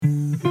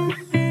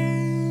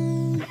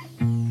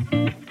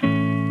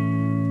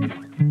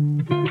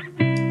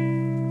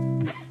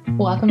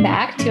Welcome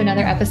back to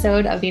another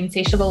episode of the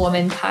Insatiable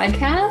Woman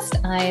podcast.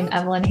 I'm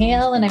Evelyn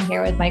Hale, and I'm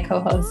here with my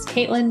co-host,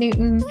 Caitlin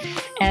Newton.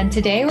 And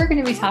today we're going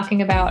to be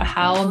talking about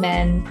how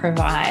men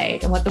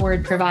provide and what the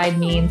word provide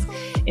means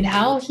and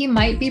how he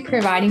might be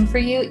providing for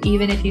you,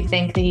 even if you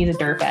think that he's a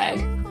dirtbag.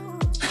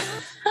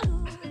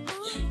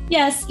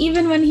 Yes,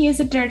 even when he is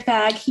a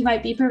dirtbag, he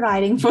might be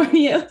providing for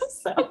you.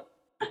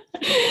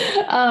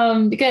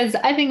 Because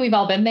I think we've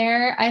all been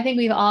there. I think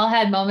we've all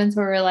had moments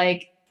where we're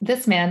like,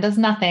 this man does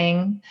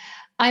nothing.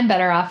 I'm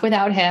better off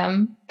without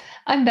him.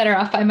 I'm better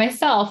off by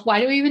myself. Why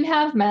do we even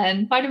have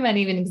men? Why do men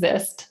even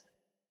exist?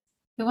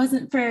 If it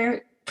wasn't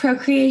for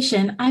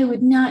procreation, I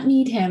would not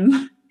need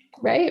him.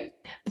 Right?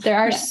 But there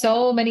are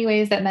so many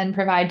ways that men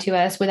provide to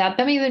us without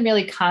them even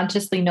really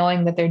consciously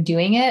knowing that they're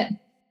doing it.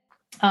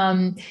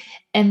 And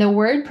the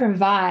word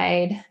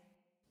provide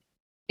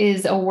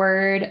is a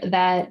word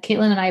that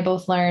Caitlin and I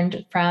both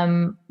learning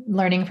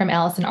from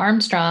Alison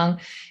Armstrong,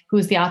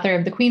 who's the author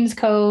of The Queen's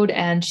Code.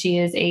 And she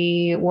is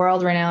a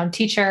world-renowned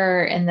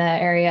teacher in the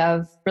area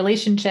of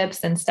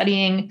relationships and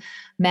studying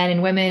men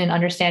and women and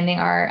understanding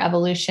our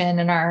evolution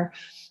and our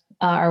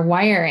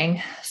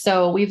wiring.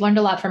 So we've learned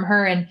a lot from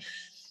her. And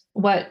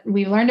what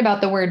we've learned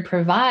about the word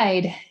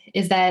provide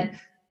is that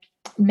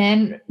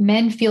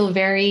men feel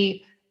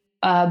very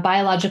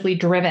biologically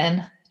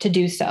driven to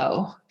do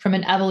so. From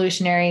an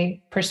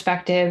evolutionary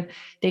perspective,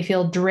 they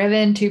feel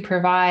driven to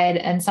provide.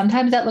 And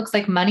sometimes that looks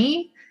like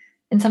money,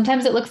 and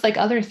sometimes it looks like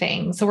other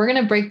things. So we're going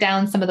to break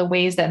down some of the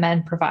ways that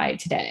men provide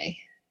today.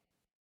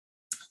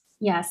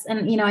 Yes.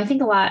 And, I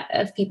think a lot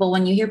of people,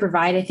 when you hear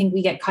provide, I think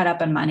we get caught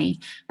up on money.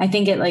 I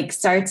think it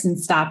starts and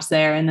stops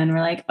there. And then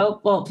we're like,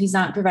 oh, well, he's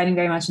not providing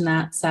very much in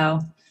that. So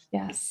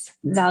yes,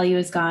 value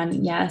is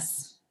gone.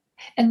 Yes.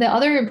 And the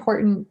other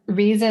important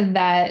reason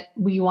that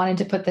we wanted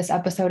to put this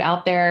episode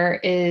out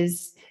there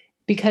is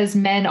because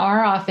men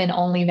are often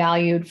only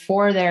valued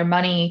for their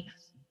money.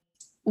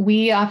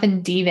 We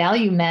often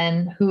devalue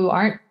men who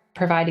aren't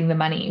providing the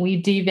money.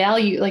 We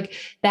devalue,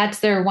 that's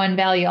their one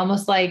value,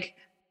 almost like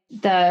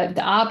the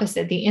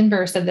opposite, the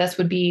inverse of this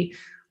would be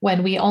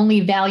when we only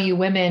value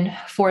women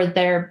for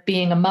their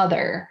being a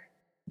mother,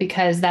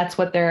 because that's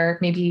what they're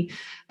maybe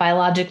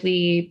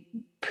biologically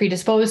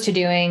predisposed to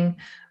doing.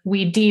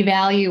 We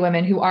devalue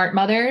women who aren't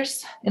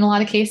mothers in a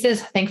lot of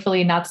cases,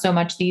 thankfully not so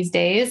much these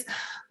days,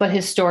 but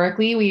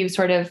historically we've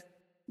sort of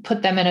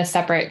put them in a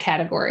separate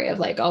category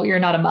of oh, you're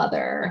not a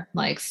mother.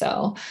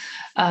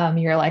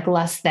 You're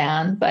less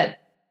than. But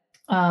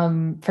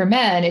for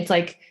men, it's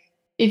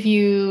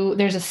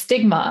there's a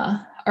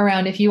stigma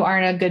around if you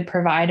aren't a good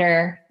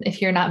provider,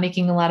 if you're not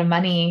making a lot of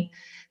money,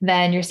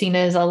 then you're seen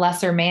as a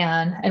lesser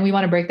man. And we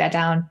want to break that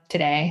down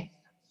today.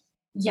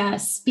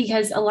 Yes,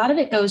 because a lot of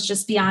it goes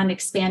just beyond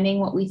expanding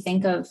what we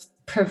think of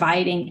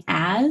providing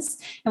as.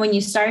 And when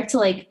you start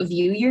to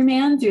view your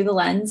man through the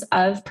lens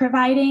of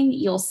providing,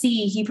 you'll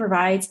see he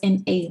provides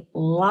in a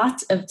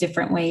lot of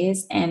different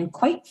ways and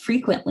quite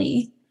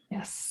frequently.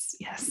 Yes.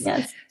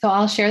 So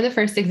I'll share the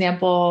first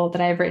example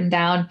that I've written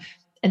down.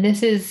 And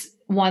this is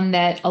one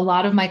that a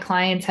lot of my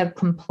clients have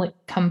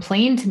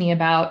complained to me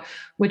about,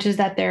 which is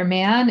that their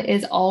man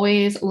is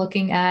always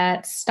looking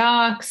at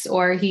stocks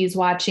or he's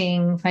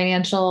watching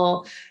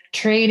financial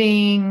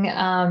trading.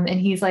 And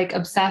he's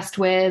obsessed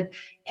with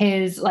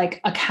his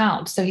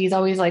account. So he's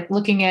always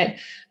looking at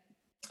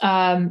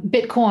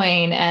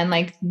Bitcoin and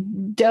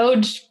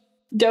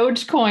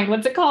Dogecoin.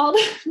 What's it called?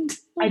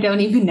 I don't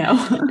even know.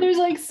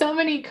 There's so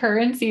many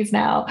currencies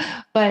now,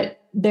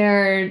 but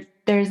there's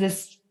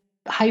this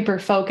hyper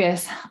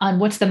focus on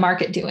what's the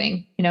market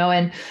doing,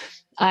 and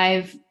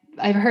I've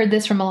heard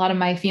this from a lot of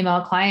my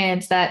female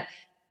clients that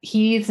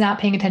he's not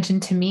paying attention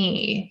to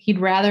me. He'd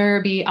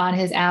rather be on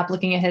his app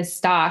looking at his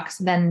stocks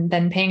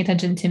than paying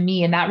attention to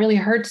me. And that really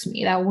hurts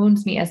me. That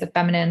wounds me as a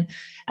feminine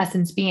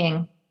essence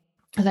being,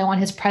 because I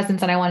want his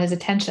presence and I want his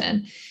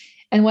attention.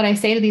 And what I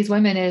say to these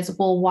women is,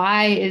 well,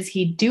 why is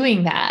he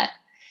doing that?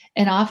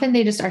 And often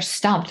they just are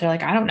stumped. They're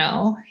like, I don't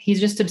know. He's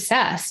just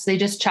obsessed. They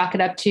just chalk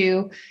it up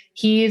to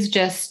he's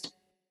just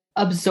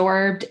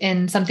absorbed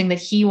in something that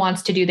he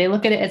wants to do. They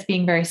look at it as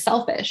being very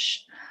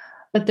selfish.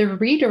 But the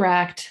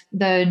redirect,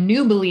 the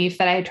new belief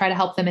that I try to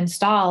help them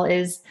install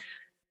is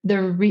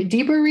the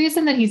deeper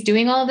reason that he's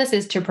doing all of this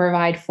is to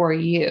provide for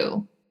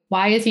you.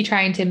 Why is he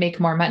trying to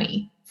make more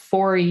money?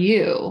 For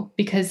you,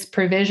 because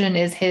provision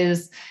is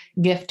his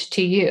gift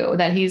to you,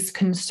 that he's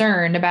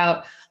concerned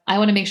about. I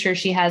want to make sure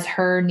she has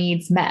her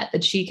needs met,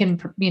 that she can,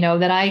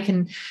 that I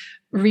can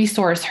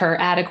resource her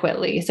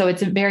adequately. So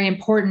it's very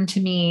important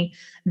to me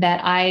that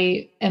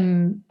I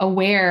am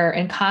aware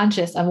and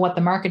conscious of what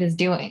the market is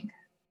doing.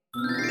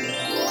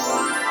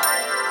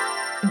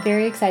 I'm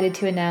very excited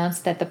to announce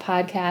that the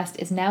podcast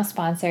is now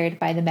sponsored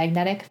by the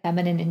Magnetic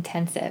Feminine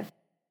Intensive,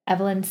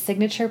 Evelyn's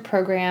signature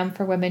program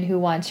for women who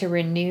want to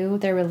renew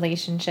their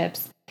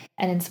relationships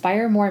and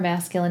inspire more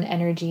masculine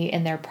energy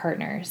in their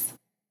partners.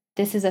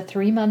 This is a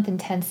 3-month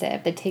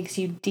intensive that takes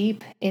you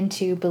deep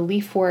into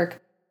belief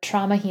work,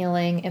 trauma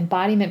healing,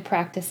 embodiment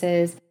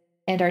practices,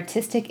 and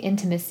artistic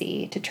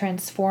intimacy to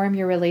transform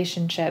your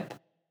relationship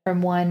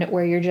from one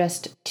where you're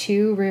just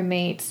two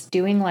roommates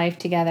doing life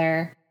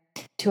together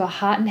to a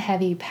hot and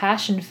heavy,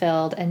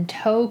 passion-filled, and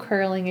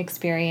toe-curling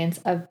experience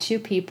of two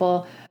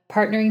people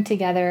partnering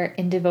together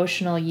in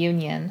devotional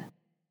union.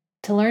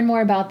 To learn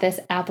more about this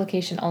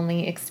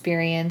application-only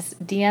experience,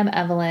 DM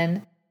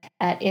Evelyn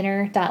at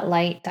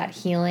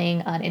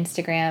inner.light.healing on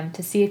Instagram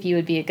to see if you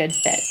would be a good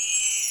fit.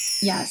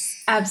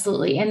 Yes,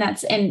 absolutely. And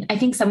I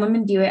think some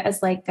women view it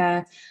as like,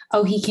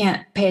 oh, he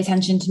can't pay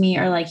attention to me,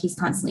 or like he's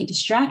constantly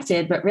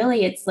distracted. But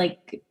really, it's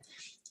like,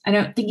 I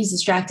don't think he's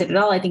distracted at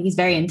all. I think he's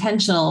very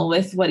intentional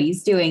with what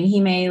he's doing. He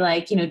may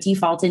like,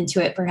 default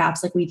into it,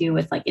 perhaps like we do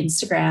with like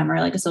Instagram or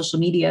like a social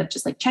media,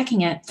 just like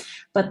checking it.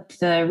 But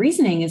the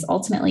reasoning is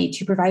ultimately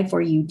to provide for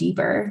you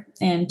deeper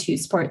and to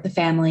support the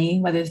family,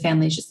 whether the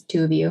family is just the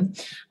two of you,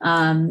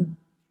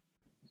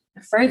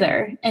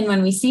 further. And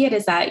when we see it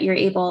as that, you're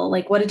able,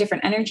 like, what a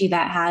different energy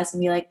that has, and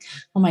be like,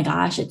 oh my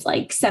gosh, it's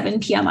like 7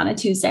 p.m. on a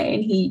Tuesday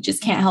and he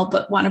just can't help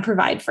but want to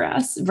provide for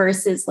us,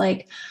 versus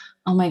like,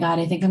 oh my God,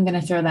 I think I'm going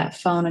to throw that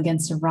phone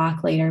against a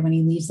rock later when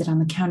he leaves it on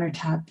the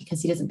countertop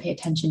because he doesn't pay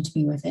attention to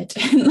me with it.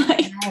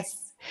 Like,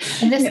 yes.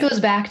 And this goes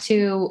back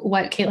to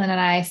what Caitlin and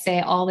I say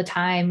all the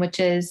time, which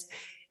is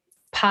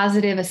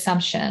positive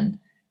assumption.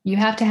 You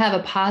have to have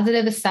a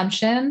positive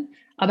assumption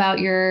about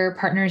your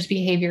partner's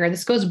behavior.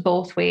 This goes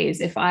both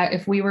ways.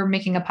 If we were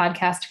making a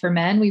podcast for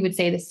men, we would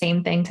say the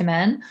same thing to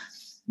men.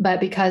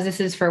 But because this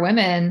is for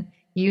women,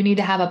 you need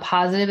to have a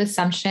positive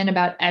assumption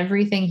about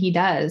everything he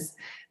does.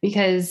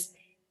 Because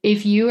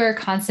if you are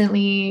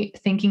constantly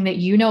thinking that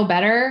you know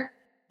better,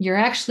 you're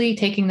actually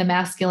taking the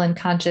masculine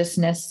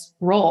consciousness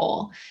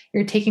role.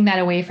 You're taking that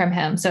away from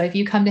him. So if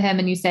you come to him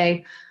and you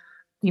say,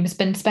 you've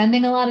been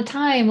spending a lot of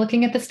time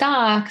looking at the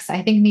stocks,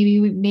 I think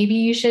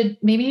maybe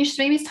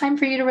it's time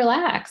for you to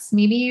relax.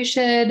 Maybe you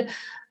should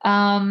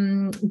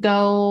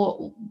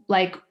go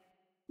like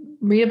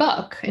read a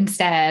book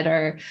instead,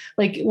 or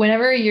like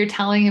whenever you're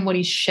telling him what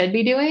he should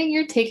be doing,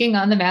 you're taking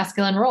on the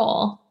masculine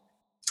role.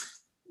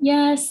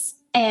 Yes.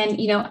 And,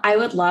 I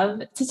would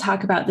love to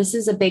talk about, this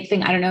is a big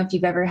thing. I don't know if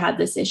you've ever had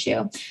this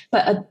issue,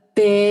 but a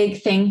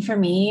big thing for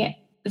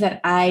me that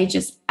I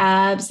just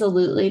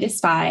absolutely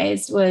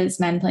despised was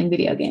men playing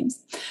video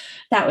games.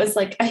 That was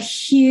like a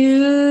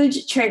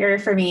huge trigger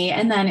for me.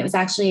 And then it was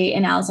actually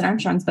in Alison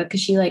Armstrong's book, because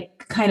she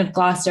like kind of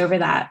glossed over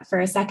that for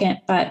a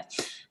second, but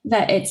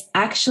that it's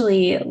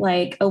actually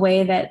like a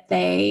way that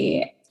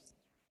they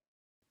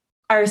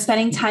are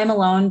spending time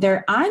alone.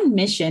 They're on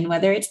mission,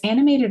 whether it's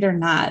animated or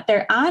not.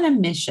 They're on a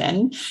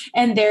mission,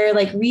 and they're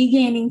like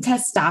regaining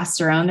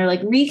testosterone. They're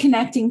like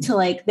reconnecting to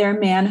like their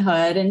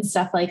manhood and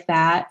stuff like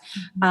that.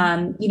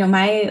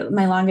 My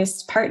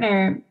longest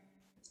partner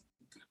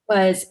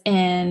was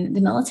in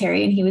the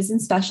military, and he was in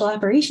special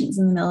operations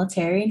in the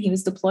military, and he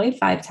was deployed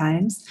 5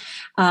 times.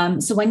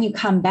 So when you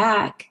come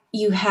back,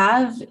 you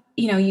have,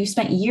 you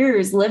spent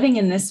years living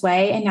in this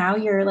way, and now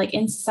you're like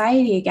in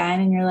society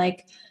again, and you're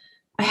like,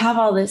 I have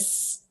all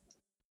this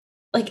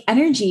like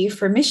energy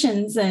for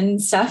missions and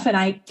stuff, and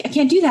I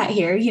can't do that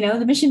here.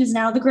 The mission is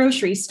now the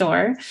grocery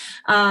store.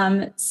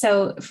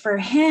 So for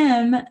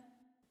him,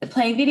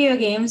 playing video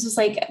games was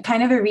like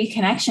kind of a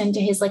reconnection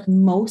to his like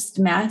most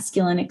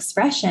masculine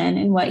expression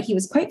and what he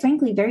was quite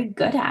frankly very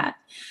good at.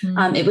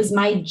 It was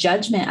my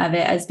judgment of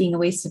it as being a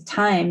waste of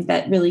time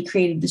that really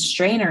created the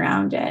strain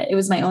around it. It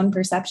was my own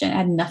perception. It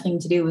had nothing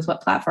to do with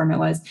what platform it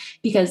was,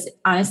 because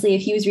honestly,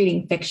 if he was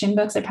reading fiction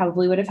books, I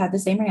probably would have had the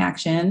same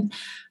reaction,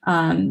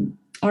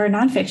 or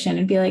nonfiction,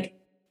 and be like,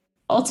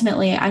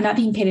 ultimately, I'm not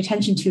being paid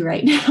attention to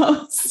right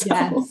now. So.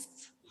 Yes.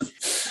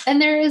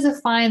 And there is a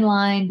fine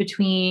line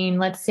between,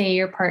 let's say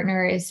your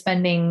partner is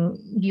spending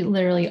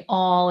literally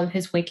all of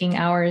his waking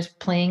hours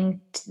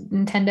playing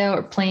Nintendo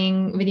or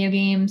playing video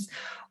games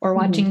or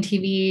watching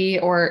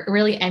TV, or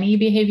really any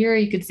behavior.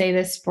 You could say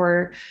this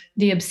for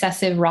the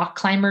obsessive rock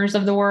climbers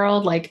of the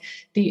world, like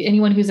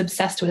anyone who's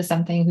obsessed with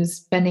something, who's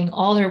spending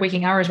all their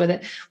waking hours with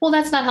it. Well,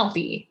 that's not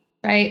healthy.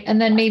 Right. And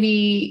then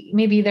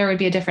maybe there would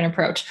be a different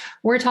approach.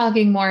 We're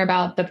talking more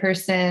about the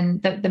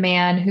person, the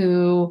man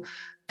who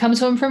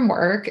comes home from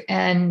work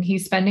and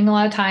he's spending a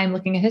lot of time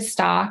looking at his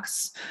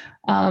stocks,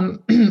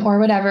 or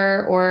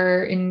whatever,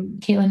 or in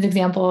Caitlin's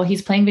example,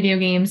 he's playing video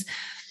games.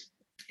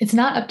 It's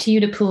not up to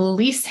you to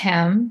police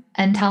him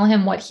and tell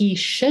him what he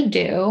should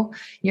do.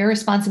 Your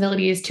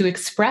responsibility is to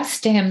express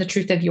to him the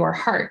truth of your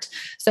heart.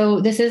 So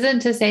this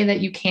isn't to say that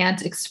you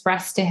can't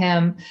express to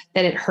him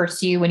that it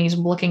hurts you when he's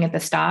looking at the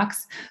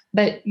stocks,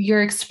 but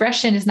your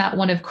expression is not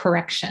one of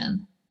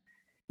correction.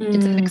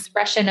 It's an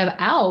expression of,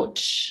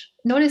 ouch,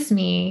 notice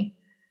me,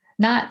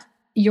 not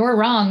you're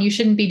wrong. You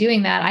shouldn't be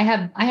doing that. I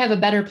have a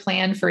better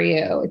plan for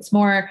you. It's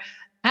more,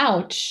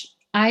 ouch,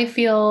 I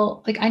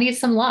feel like I need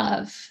some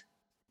love.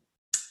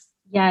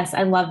 Yes,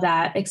 I love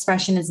that.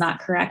 Expression is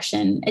not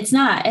correction. It's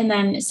not. And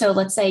then, so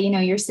let's say,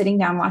 you're sitting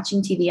down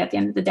watching TV at the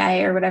end of the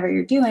day or whatever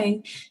you're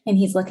doing, and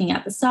he's looking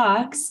at the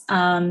stocks.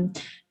 Now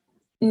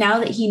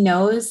that he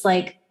knows,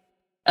 like,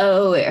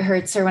 oh, it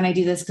hurts her when I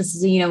do this because,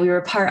 we were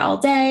apart all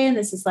day, and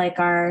this is like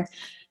our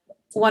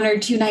one or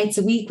two nights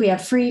a week we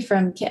have free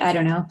from, I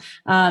don't know.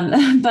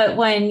 But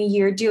when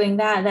you're doing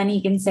that, then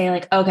he can say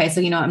like, okay,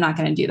 so, I'm not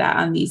going to do that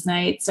on these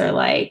nights, or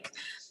like,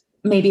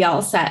 maybe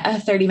I'll set a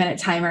 30-minute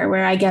timer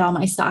where I get all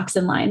my stocks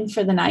in line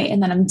for the night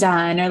and then I'm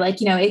done. Or like,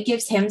 it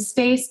gives him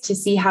space to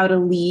see how to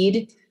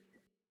lead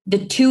the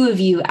two of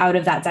you out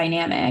of that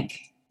dynamic.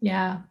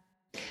 Yeah,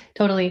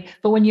 totally.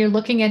 But when you're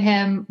looking at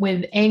him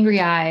with angry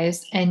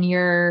eyes and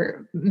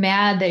you're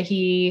mad that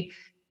he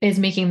is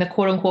making the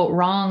quote unquote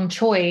wrong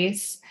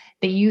choice,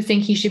 that you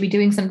think he should be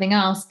doing something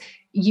else,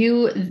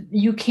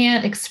 you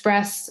can't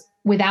express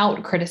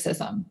without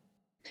criticism.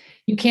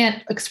 You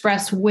can't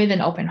express with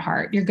an open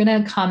heart. You're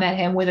going to come at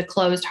him with a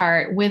closed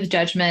heart, with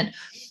judgment,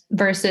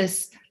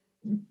 versus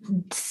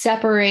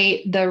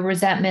separate the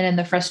resentment and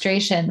the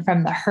frustration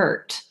from the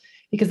hurt.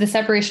 Because the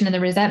separation and the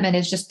resentment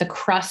is just the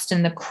crust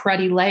and the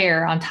cruddy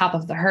layer on top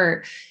of the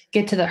hurt.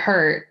 Get to the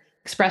hurt,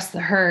 express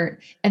the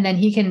hurt, and then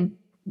he can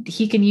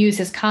use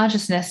his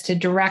consciousness to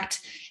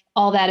direct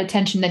all that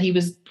attention that he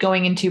was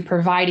going into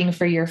providing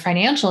for your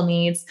financial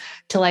needs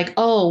to like,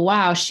 oh,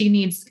 wow, she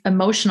needs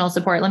emotional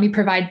support. Let me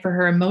provide for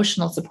her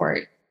emotional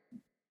support.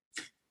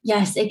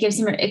 Yes, it gives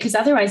him, because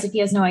otherwise, if he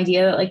has no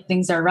idea that like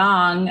things are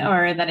wrong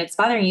or that it's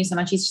bothering you so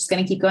much, he's just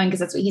going to keep going because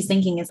that's what he's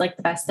thinking is like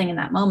the best thing in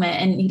that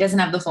moment. And he doesn't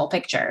have the full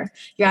picture.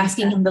 You're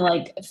asking him to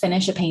like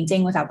finish a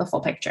painting without the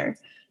full picture.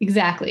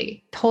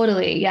 Exactly.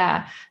 Totally.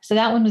 Yeah. So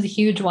that one was a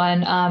huge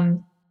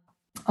one.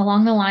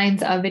 Along the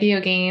lines of video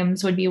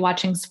games would be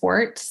watching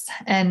sports.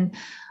 And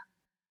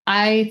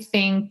I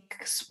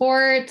think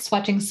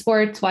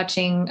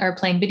watching or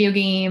playing video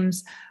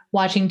games,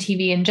 watching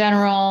TV in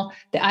general,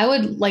 that I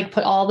would like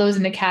put all those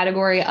in the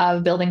category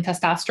of building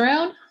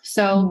testosterone.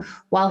 So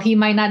while he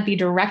might not be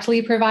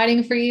directly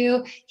providing for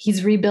you,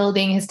 he's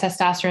rebuilding his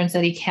testosterone so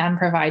that he can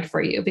provide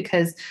for you,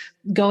 because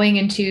going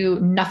into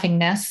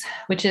nothingness,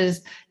 which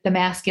is the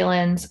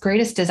masculine's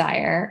greatest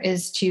desire,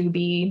 is to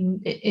be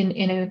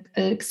in an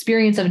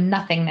experience of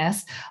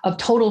nothingness, of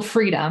total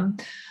freedom.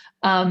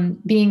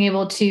 Being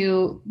able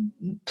to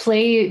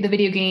play the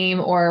video game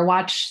or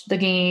watch the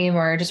game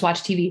or just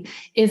watch TV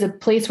is a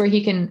place where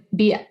he can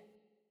be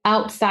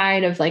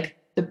outside of like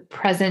the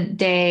present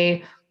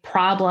day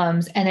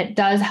problems. And it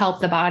does help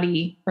the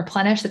body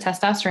replenish the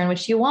testosterone,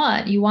 which you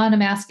want. You want a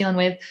masculine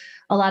with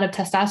a lot of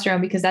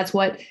testosterone, because that's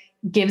what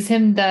gives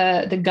him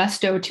the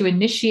gusto to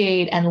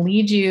initiate and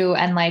lead you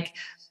and like,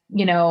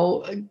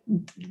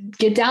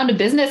 get down to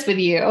business with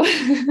you.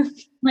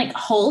 Like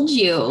hold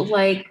you,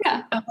 like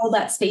hold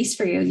that space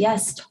for you.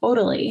 Yes,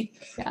 totally.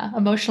 Yeah.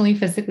 Emotionally,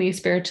 physically,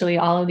 spiritually,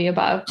 all of the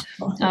above.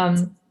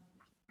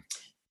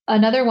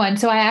 Another one.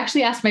 So I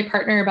actually asked my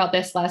partner about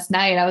this last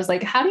night. I was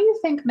like, how do you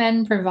think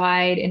men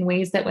provide in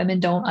ways that women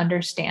don't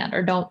understand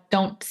or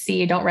don't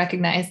see, don't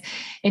recognize?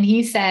 And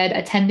he said,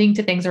 attending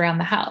to things around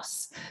the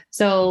house.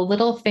 So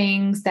little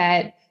things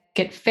that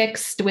get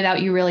fixed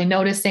without you really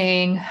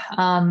noticing,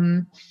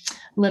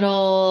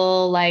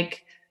 little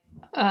like,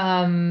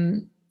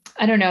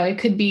 I don't know, it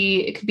could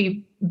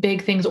be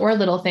big things or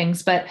little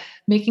things, but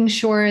making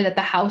sure that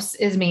the house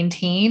is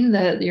maintained,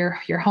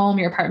 your home,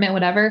 your apartment,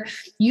 whatever.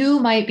 You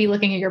might be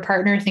looking at your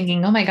partner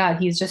thinking, oh my God,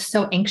 he's just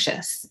so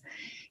anxious.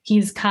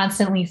 He's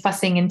constantly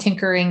fussing and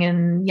tinkering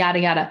and yada,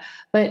 yada.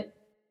 But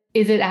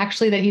is it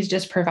actually that he's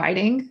just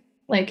providing?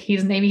 Like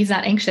maybe he's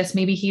not anxious.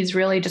 Maybe he's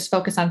really just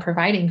focused on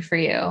providing for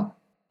you.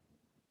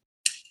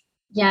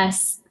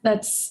 Yes,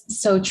 that's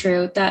so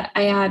true. That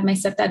I had my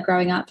stepdad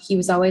growing up. He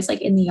was always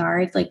like in the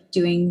yard, like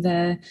doing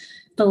the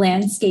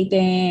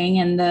landscaping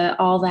and the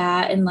all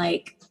that. And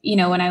like,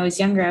 when I was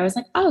younger, I was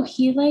like, oh,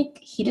 he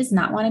does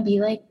not want to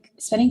be like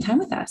spending time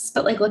with us.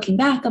 But like looking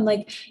back, I'm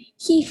like,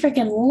 he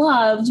freaking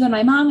loved when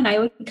my mom and I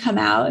would come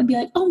out and be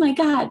like, oh my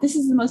God, this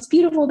is the most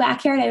beautiful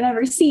backyard I've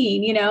ever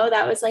seen.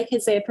 That was like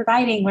his way of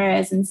providing.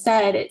 Whereas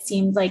instead it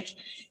seemed like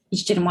he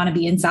just didn't want to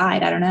be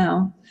inside. I don't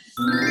know.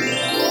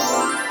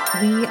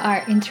 We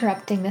are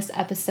interrupting this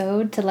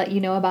episode to let you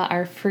know about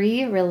our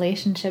free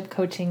relationship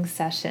coaching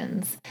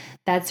sessions.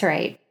 That's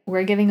right.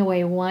 We're giving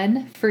away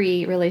one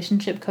free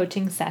relationship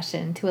coaching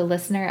session to a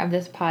listener of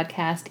this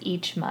podcast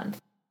each month.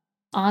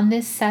 On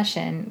this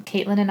session,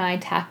 Caitlin and I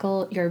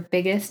tackle your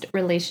biggest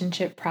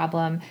relationship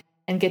problem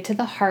and get to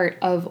the heart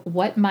of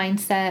what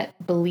mindset,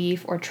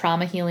 belief, or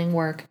trauma healing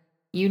work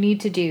you need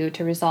to do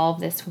to resolve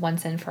this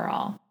once and for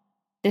all.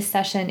 This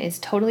session is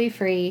totally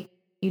free.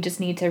 You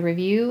just need to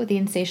review the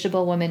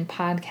Insatiable Woman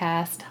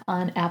podcast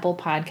on Apple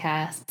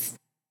Podcasts,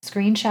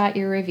 screenshot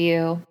your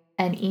review,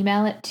 and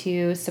email it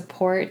to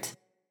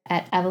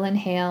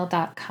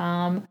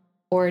support@evelynhale.com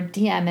or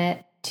DM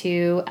it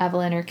to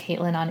Evelyn or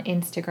Caitlin on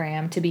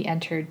Instagram to be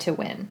entered to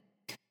win.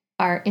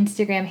 Our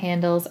Instagram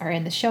handles are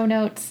in the show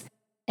notes.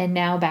 And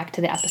now back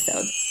to the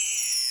episode.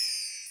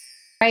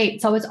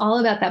 Right. So it's all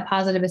about that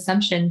positive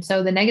assumption.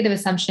 So the negative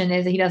assumption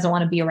is that he doesn't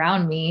want to be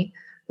around me.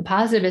 The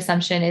positive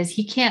assumption is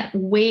he can't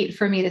wait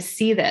for me to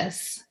see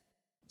this.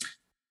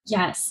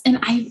 Yes. And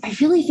I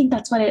really think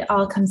that's what it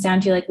all comes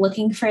down to, like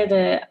looking for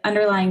the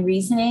underlying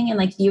reasoning and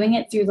like viewing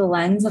it through the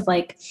lens of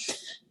like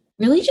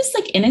really just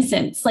like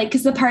innocence. Like,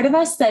 because the part of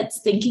us that's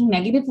thinking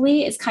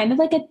negatively is kind of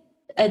like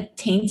a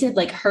tainted,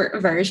 like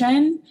hurt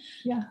version.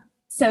 Yeah.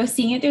 So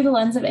seeing it through the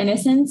lens of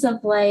innocence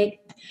of like,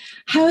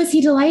 how is he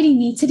delighting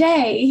me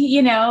today?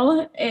 You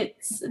know,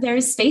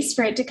 there's space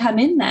for it to come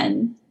in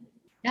then.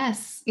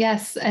 Yes.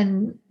 Yes.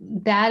 And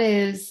that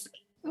is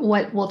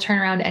what will turn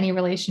around any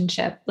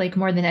relationship, like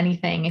more than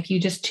anything. If you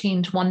just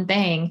change one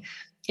thing,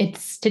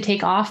 it's to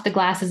take off the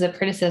glasses of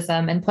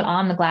criticism and put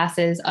on the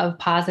glasses of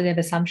positive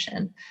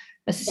assumption.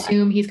 Yeah.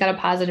 Assume he's got a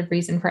positive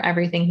reason for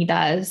everything he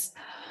does.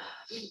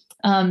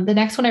 The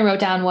next one I wrote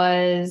down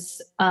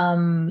was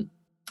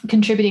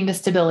contributing to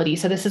stability.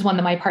 So this is one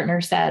that my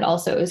partner said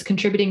also is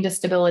contributing to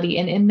stability.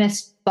 And in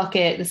this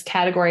bucket, this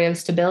category of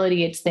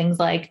stability, it's things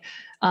like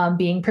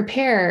being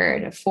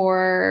prepared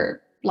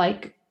for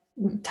like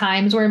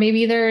times where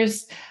maybe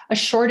there's a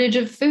shortage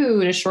of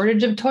food, a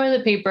shortage of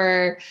toilet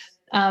paper.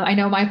 I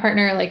know my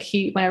partner, like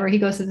whenever he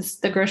goes to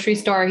the grocery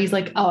store, he's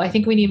like, oh, I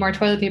think we need more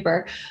toilet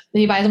paper. Then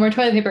he buys more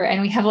toilet paper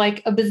and we have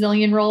like a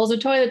bazillion rolls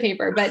of toilet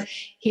paper. But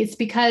it's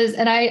because,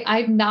 and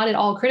I'm not at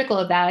all critical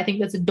of that. I think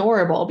that's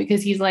adorable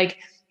because he's like,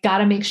 got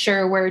to make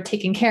sure we're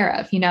taken care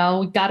of,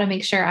 we've got to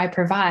make sure I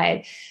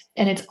provide.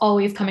 And it's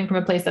always coming from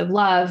a place of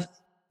love.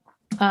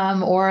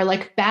 Or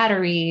like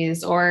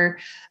batteries, or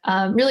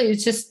really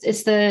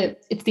it's the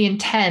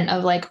intent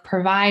of like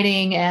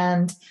providing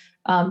and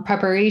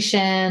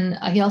preparation.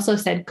 He also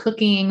said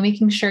cooking,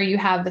 making sure you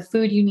have the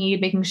food you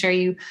need, making sure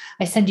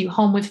I send you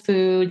home with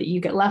food, that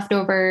you get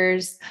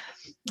leftovers.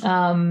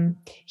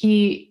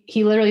 He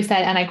literally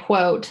said, and I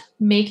quote,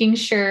 making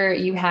sure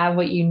you have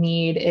what you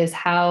need is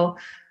how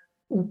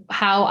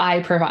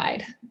I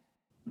provide.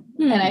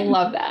 And I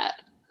love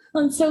that.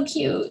 That's so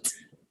cute.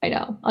 I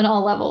know, on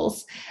all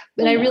levels.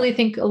 But I really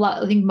think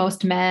I think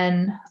most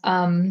men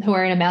who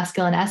are in a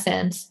masculine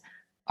essence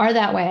are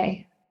that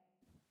way.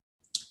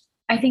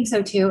 I think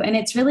so too. And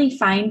it's really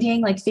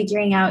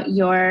figuring out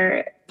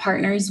your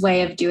partner's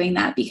way of doing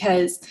that,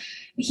 because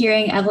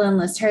hearing Evelyn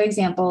list her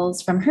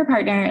examples from her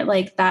partner,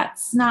 like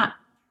that's not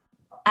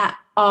at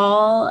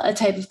all a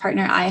type of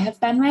partner I have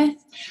been with.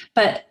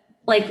 But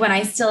like when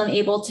I still am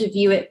able to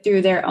view it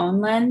through their own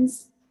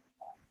lens,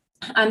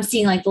 I'm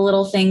seeing like the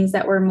little things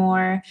that were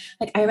more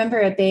like, I remember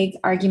a big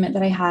argument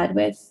that I had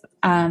with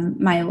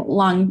my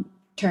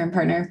long-term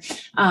partner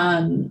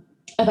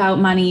about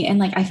money. And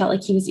like, I felt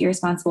like he was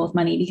irresponsible with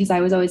money because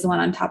I was always the one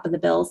on top of the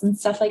bills and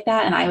stuff like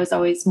that. And I was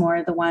always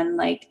more the one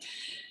like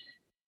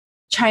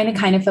trying to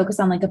kind of focus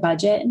on like a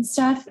budget and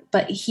stuff,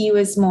 but he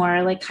was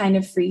more like kind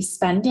of free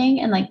spending.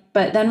 And like,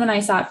 but then when I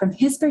saw it from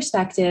his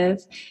perspective,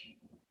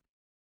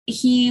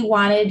 he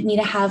wanted me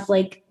to have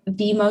like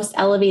the most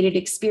elevated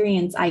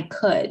experience I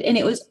could. And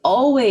it was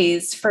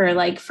always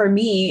for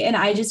me. And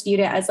I just viewed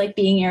it as like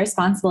being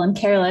irresponsible and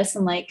careless.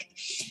 And like,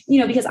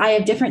 because I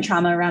have different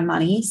trauma around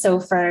money.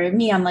 So for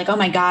me, I'm like, oh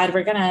my God,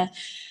 we're going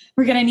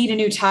to need a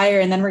new tire.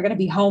 And then we're going to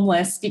be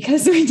homeless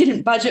because we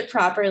didn't budget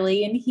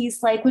properly. And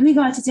he's like, when we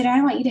go out to dinner,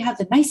 I want you to have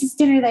the nicest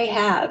dinner they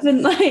have.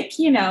 And like,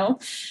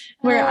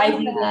 where I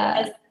view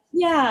that as,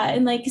 yeah.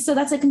 And like, so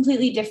that's a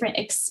completely different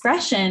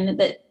expression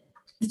that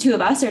the two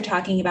of us are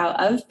talking about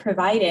of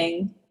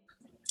providing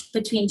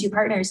between two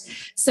partners.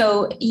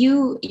 So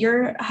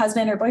your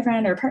husband or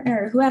boyfriend or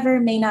partner or whoever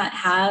may not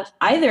have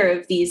either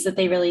of these that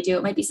they really do.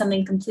 It might be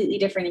something completely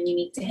different and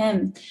unique to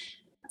him.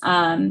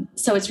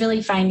 So it's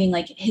really finding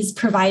like his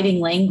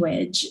providing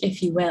language,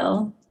 if you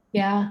will.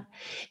 Yeah.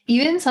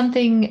 Even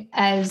something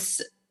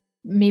as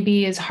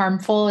maybe as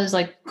harmful as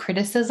like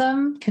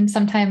criticism can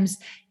sometimes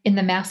in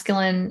the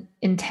masculine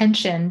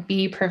intention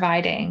be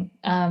providing.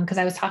 Because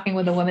I was talking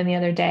with a woman the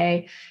other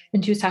day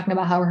and she was talking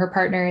about how her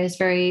partner is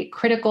very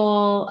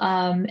critical.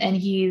 And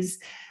he's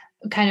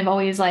kind of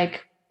always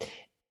like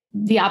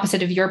the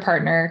opposite of your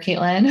partner,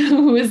 Caitlin,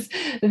 who is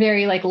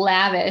very like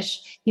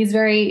lavish. He's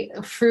very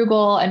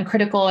frugal and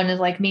critical and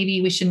is like,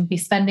 maybe we shouldn't be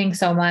spending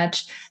so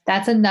much.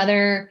 That's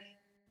another,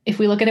 if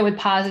we look at it with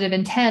positive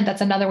intent, that's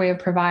another way of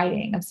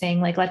providing, of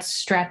saying like, let's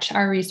stretch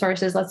our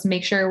resources. Let's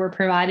make sure we're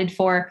provided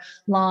for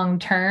long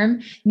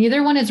term.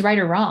 Neither one is right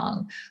or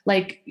wrong.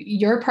 Like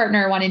your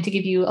partner wanting to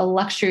give you a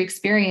luxury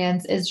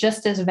experience is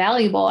just as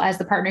valuable as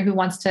the partner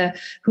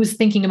who's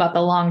thinking about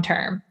the long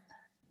term.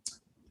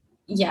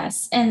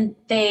 Yes. And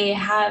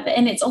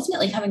and it's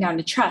ultimately coming down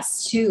to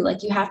trust too.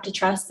 Like you have to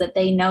trust that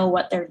they know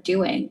what they're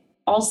doing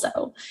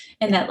also.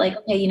 And that like,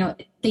 okay,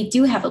 they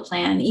do have a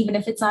plan, even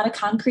if it's not a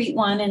concrete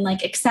one and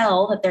like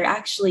Excel that they're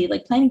actually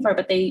like planning for,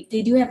 but they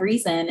do have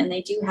reason and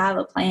they do have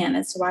a plan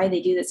as to why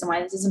they do this and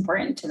why this is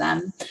important to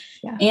them.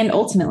 Yeah. And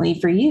ultimately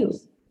for you.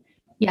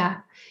 Yeah.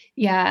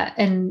 Yeah.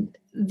 And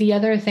the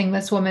other thing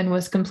this woman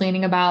was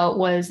complaining about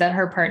was that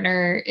her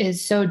partner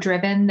is so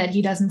driven that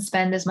he doesn't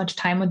spend as much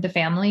time with the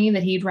family,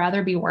 that he'd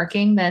rather be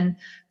working than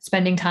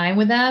spending time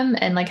with them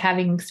and like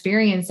having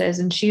experiences.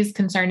 And she's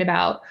concerned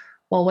about,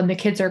 well, when the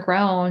kids are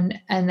grown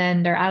and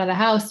then they're out of the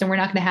house, then we're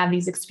not going to have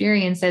these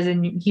experiences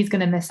and he's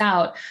going to miss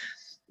out.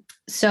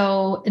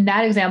 So in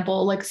that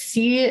example, like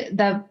see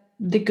the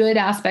good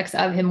aspects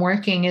of him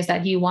working is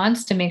that he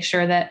wants to make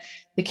sure that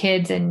the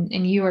kids and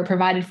you are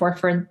provided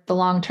for the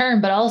long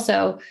term, but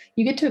also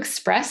you get to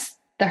express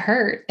the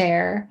hurt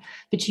there,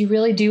 but you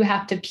really do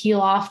have to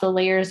peel off the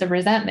layers of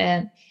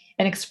resentment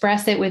and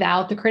express it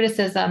without the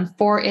criticism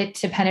for it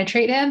to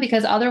penetrate him,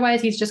 because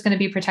otherwise he's just going to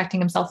be protecting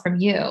himself from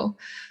you.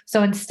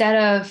 So instead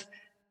of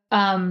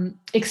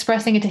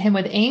expressing it to him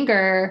with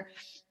anger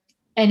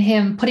and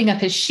him putting up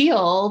his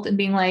shield and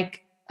being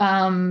like,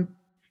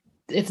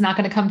 it's not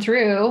going to come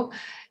through,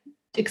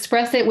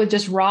 express it with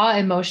just raw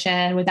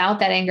emotion without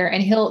that anger,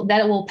 and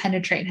that will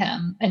penetrate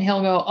him and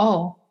he'll go,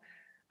 oh,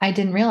 I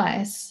didn't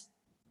realize.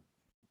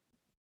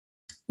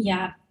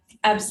 Yeah,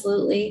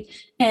 absolutely.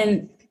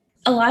 And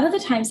a lot of the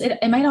times it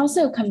might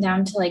also come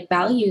down to like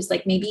values.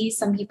 Like maybe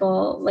some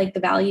people like the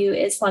value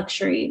is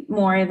luxury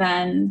more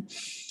than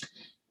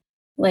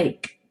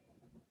like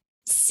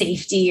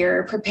safety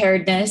or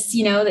preparedness,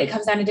 that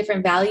comes down to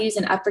different values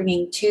and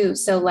upbringing too.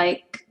 So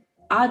like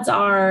odds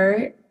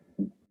are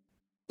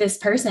this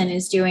person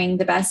is doing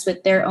the best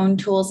with their own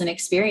tools and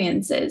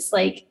experiences.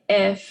 Like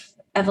if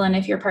Evelyn,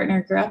 if your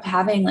partner grew up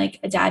having like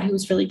a dad who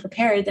was really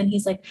prepared, then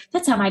he's like,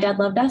 that's how my dad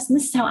loved us. And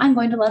this is how I'm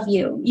going to love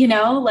you.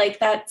 Like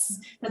that's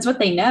what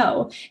they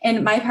know.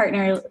 And my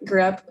partner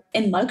grew up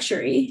in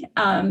luxury.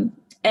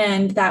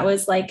 And that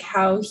was like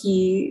how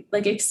he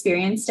like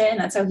experienced it. And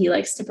that's how he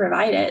likes to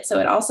provide it. So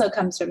it also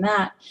comes from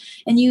that.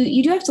 And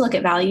you do have to look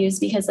at values,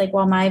 because like,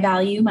 while my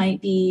value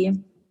might be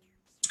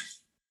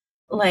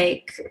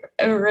like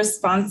a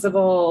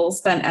responsible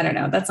spend, I don't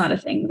know, that's not a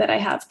thing that I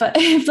have, but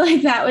if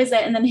like that was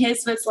it, and then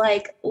his was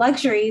like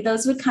luxury,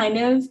 those would kind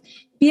of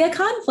be a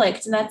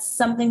conflict. And that's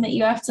something that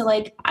you have to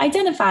like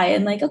identify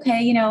and like,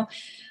 okay,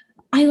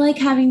 I like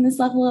having this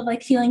level of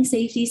like feeling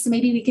safety, so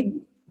maybe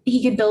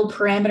he could build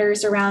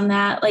parameters around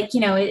that. Like,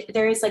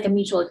 there is like a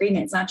mutual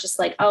agreement. It's not just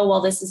like, oh,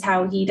 well, this is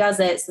how he does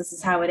it, so this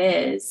is how it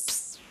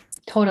is.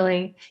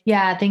 Totally.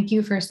 Yeah. Thank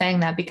you for saying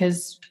that,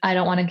 because I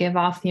don't want to give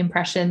off the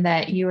impression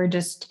that you are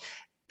just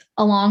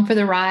along for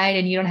the ride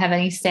and you don't have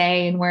any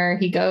say in where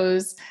he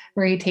goes,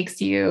 where he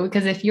takes you.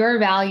 Because if your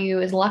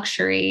value is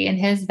luxury and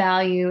his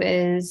value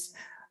is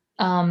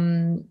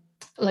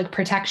like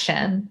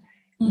protection,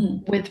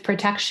 with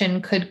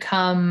protection could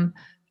come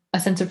a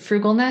sense of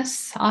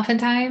frugalness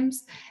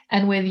oftentimes.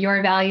 And with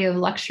your value of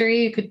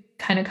luxury, it could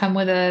kind of come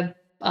with a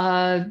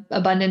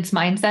abundance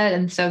mindset.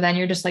 And so then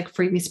you're just like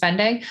freely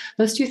spending.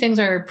 Those two things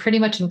are pretty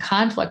much in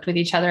conflict with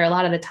each other a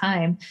lot of the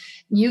time.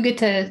 You get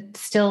to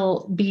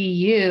still be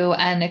you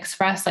and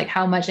express like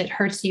how much it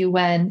hurts you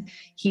when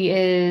he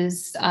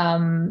is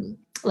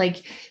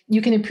like,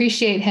 you can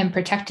appreciate him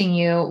protecting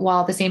you while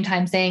at the same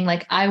time saying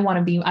like, I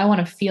want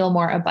to feel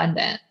more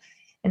abundant.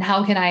 And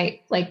how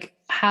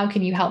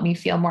can you help me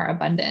feel more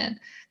abundant?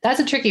 That's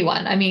a tricky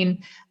one. I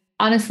mean,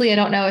 honestly, I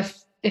don't know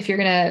if you're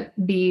going to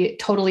be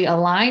totally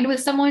aligned with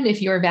someone,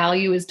 if your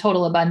value is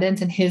total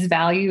abundance and his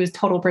value is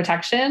total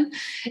protection,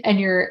 and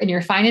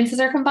your finances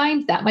are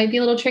combined, that might be a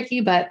little tricky.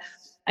 But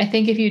I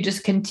think if you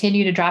just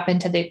continue to drop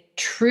into the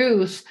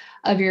truth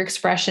of your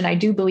expression, I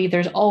do believe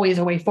there's always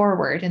a way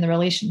forward in the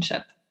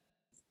relationship.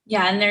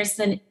 Yeah. And there's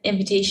an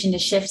invitation to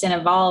shift and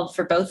evolve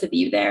for both of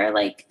you there.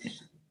 Like,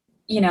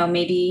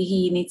 maybe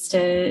he needs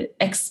to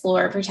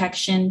explore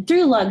protection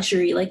through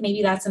luxury. Like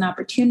maybe that's an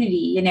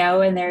opportunity,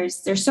 and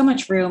there's so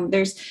much room.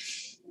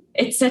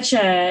 It's such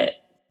a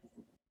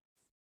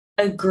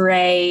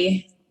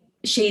gray,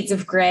 shades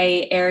of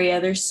gray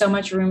area. There's so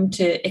much room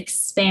to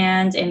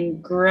expand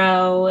and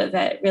grow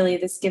that really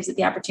this gives it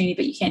the opportunity,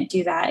 but you can't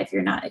do that if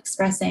you're not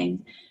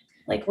expressing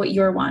like what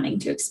you're wanting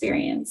to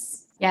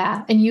experience.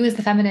 Yeah. And you as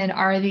the feminine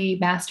are the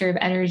master of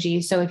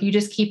energy. So if you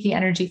just keep the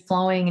energy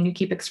flowing and you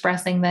keep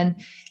expressing, then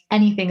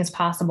anything is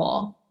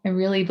possible. I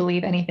really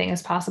believe anything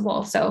is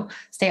possible. So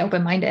stay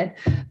open-minded.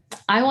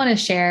 I want to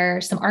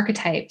share some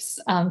archetypes.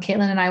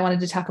 Caitlin and I wanted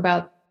to talk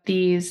about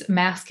these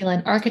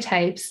masculine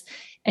archetypes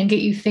and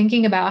get you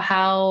thinking about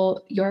how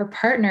your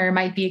partner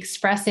might be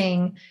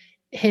expressing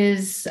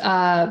his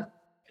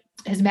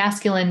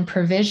masculine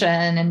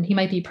provision, and he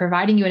might be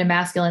providing you in a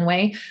masculine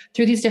way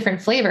through these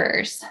different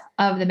flavors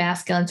of the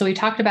masculine. So we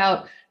talked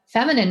about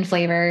feminine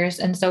flavors.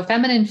 And so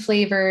feminine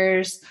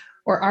flavors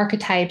or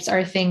archetypes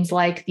are things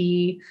like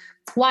the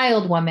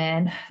wild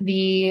woman,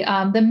 the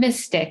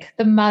mystic,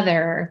 the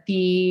mother,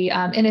 the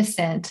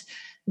innocent,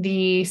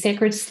 the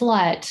sacred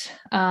slut,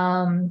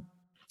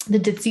 the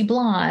ditzy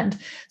blonde.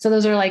 So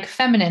those are like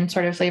feminine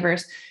sort of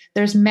flavors.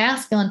 There's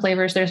masculine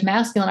flavors, there's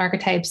masculine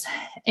archetypes.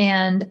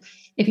 And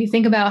if you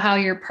think about how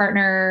your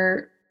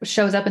partner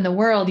shows up in the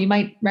world, you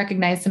might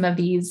recognize some of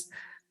these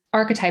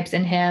archetypes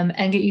in him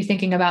and get you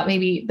thinking about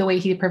maybe the way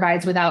he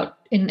provides without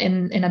in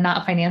a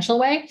not financial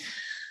way.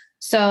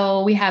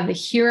 So we have the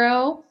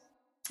hero,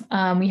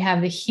 we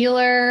have the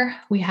healer,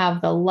 we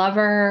have the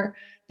lover,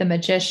 the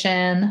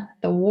magician,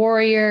 the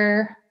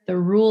warrior, the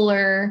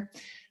ruler,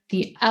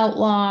 the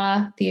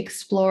outlaw, the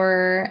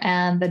explorer,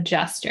 and the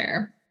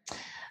jester.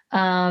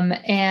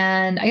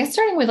 And I guess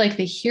starting with like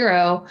the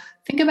hero,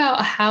 think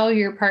about how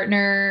your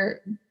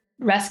partner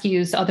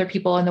rescues other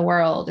people in the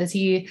world? Is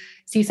he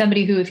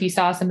somebody who, if he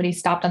saw somebody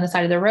stopped on the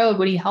side of the road,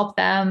 would he help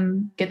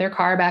them get their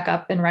car back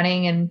up and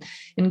running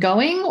and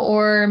going?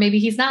 Or maybe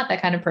he's not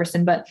that kind of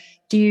person, but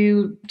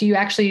do you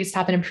actually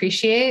stop and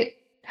appreciate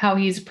how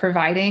he's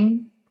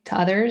providing to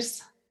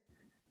others?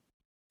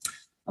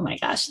 Oh my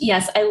gosh.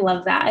 Yes, I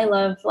love that. I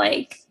love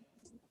like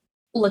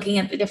looking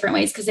at the different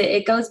ways because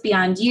it goes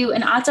beyond you.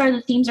 And odds are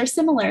the themes are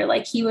similar.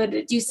 Like he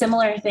would do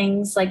similar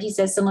things, like he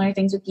says, similar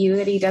things with you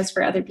that he does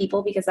for other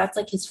people, because that's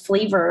like his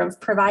flavor of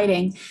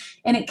providing.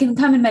 And it can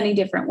come in many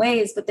different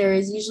ways, but there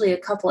is usually a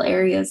couple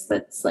areas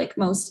that's like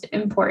most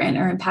important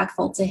or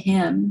impactful to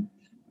him.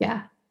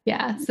 Yeah.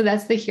 Yeah. So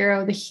that's the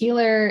hero. The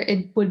healer,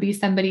 it would be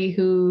somebody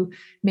who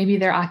maybe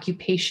their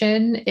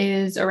occupation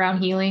is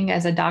around healing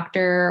as a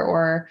doctor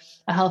or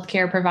a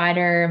healthcare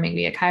provider,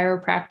 maybe a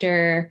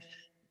chiropractor,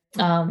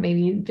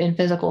 maybe in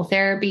physical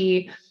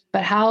therapy.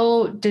 But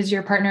how does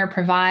your partner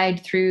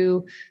provide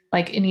through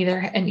like in either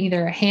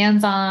a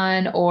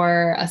hands-on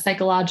or a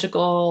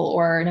psychological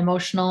or an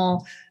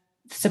emotional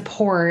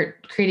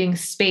support, creating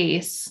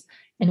space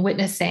and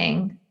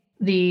witnessing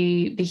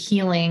the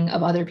healing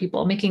of other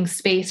people, making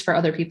space for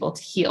other people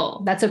to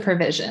heal? That's a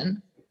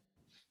provision.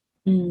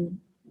 Mm.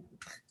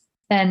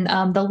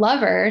 And the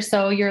lover,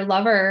 so your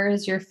lover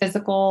is your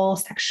physical,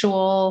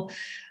 sexual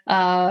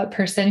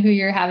person who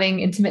you're having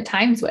intimate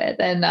times with.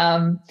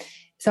 And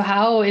so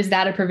how is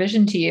that a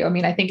provision to you? I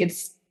mean, I think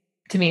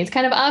to me, it's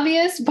kind of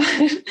obvious, but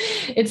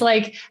it's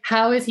like,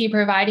 how is he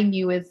providing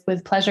you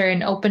with pleasure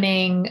and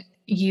opening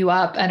you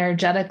up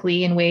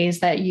energetically in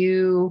ways that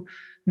you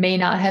may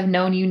not have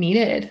known you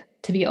needed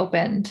to be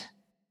opened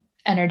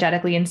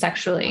energetically and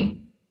sexually?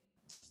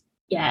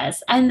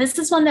 Yes. And this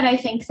is one that I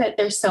think that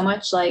there's so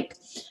much like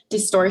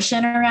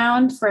distortion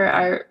around for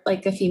our,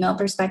 like a female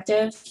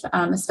perspective,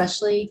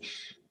 especially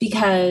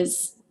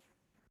because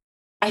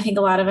I think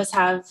a lot of us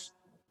have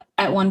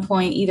at one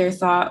point either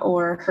thought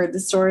or heard the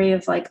story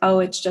of like, oh,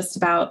 it's just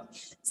about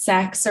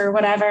sex or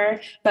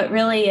whatever. But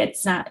really,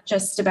 it's not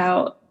just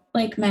about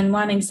like men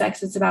wanting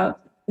sex. It's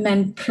about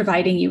men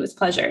providing you with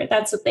pleasure.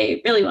 That's what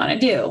they really want to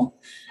do.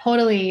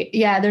 Totally.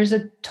 Yeah. There's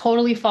a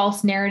totally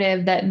false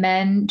narrative that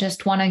men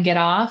just want to get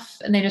off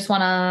and they just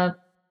want to,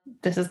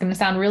 this is going to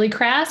sound really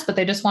crass, but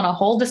they just want to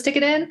hold to stick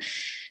it in.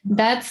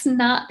 That's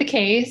not the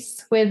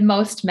case with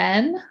most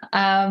men.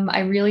 I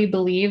really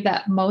believe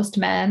that most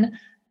men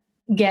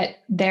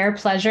get their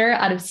pleasure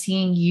out of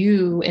seeing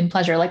you in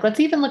pleasure. Like, let's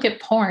even look at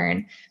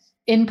porn.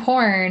 In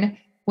porn,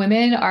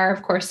 women are,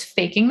 of course,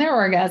 faking their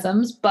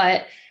orgasms,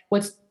 but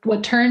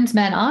what turns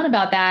men on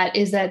about that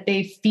is that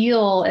they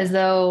feel as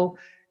though,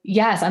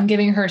 yes, I'm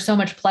giving her so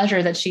much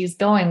pleasure that she's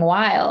going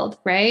wild,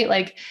 right?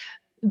 Like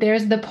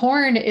there's the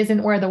porn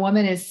isn't where the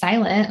woman is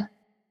silent.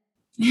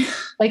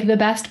 Like the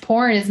best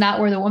porn is not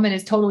where the woman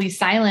is totally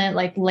silent,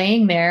 like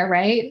laying there,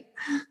 right?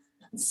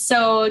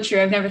 So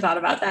true. I've never thought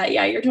about that.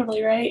 Yeah, you're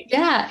totally right.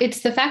 Yeah.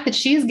 It's the fact that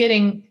she's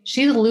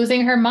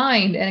losing her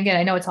mind. And again,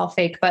 I know it's all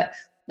fake, but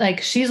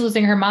like she's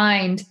losing her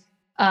mind.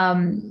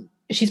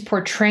 She's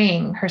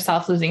portraying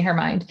herself losing her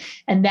mind.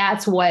 And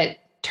that's what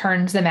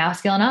turns the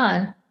masculine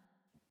on.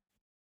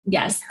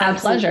 Yes.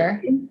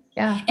 Pleasure.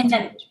 Yeah. And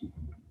then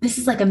this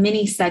is like a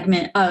mini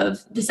segment of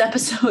this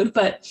episode,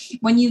 but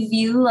when you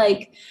view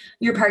like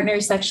your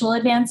partner's sexual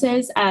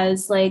advances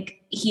as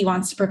like, he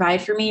wants to provide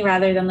for me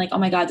rather than like, oh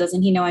my God,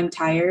 doesn't he know I'm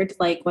tired?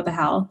 Like, what the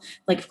hell?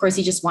 Like, of course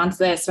he just wants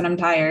this when I'm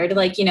tired,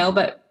 like, you know,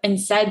 but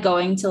instead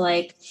going to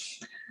like,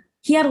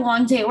 he had a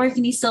long day at work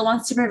and he still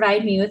wants to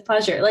provide me with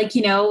pleasure. Like,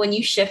 you know, when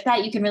you shift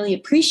that, you can really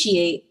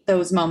appreciate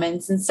those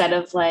moments instead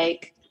of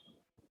like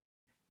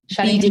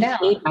shutting him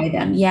down by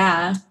them.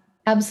 Yeah.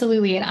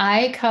 Absolutely. And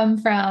I come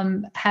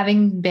from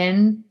having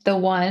been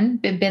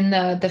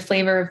the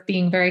flavor of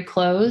being very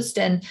closed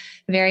and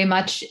very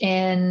much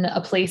in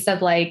a place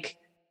of like,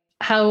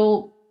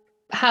 how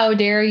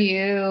dare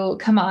you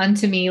come on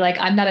to me? Like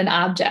I'm not an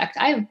object.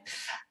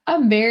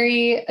 I'm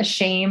very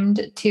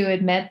ashamed to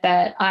admit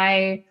that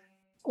I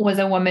was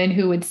a woman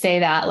who would say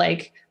that,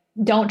 like,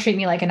 don't treat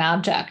me like an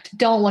object.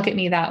 Don't look at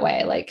me that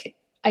way. Like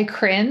I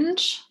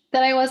cringe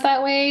that I was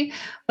that way,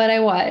 but I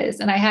was,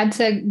 and I had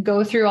to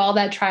go through all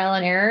that trial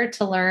and error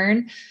to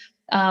learn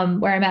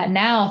where I'm at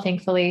now,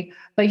 thankfully.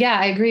 But yeah,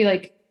 I agree.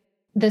 Like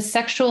the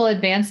sexual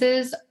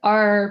advances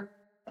are,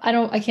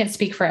 I can't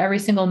speak for every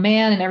single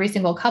man and every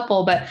single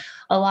couple, but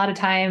a lot of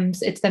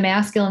times it's the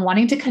masculine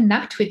wanting to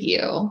connect with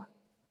you.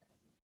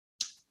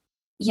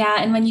 Yeah.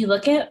 And when you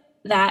look at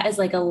that as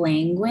like a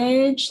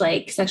language,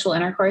 like sexual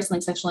intercourse and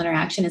like sexual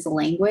interaction is a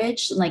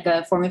language, like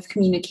a form of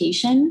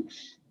communication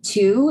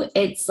too,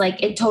 it's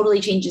like, it totally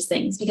changes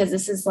things because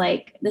this is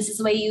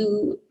the way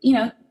you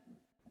know,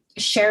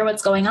 share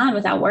what's going on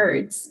without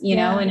words, you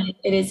know, and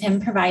it is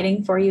him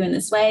providing for you in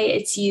this way.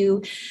 It's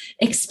you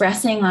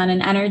expressing on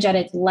an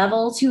energetic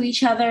level to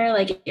each other.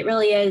 Like it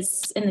really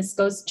is. And this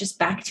goes just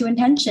back to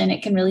intention.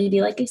 It can really be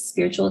like a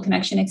spiritual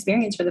connection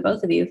experience for the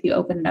both of you if you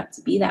open it up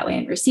to be that way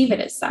and receive it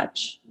as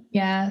such.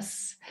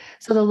 Yes.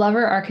 So the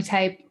lover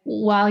archetype,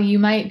 while you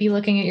might be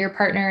looking at your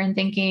partner and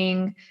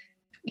thinking,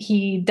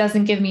 he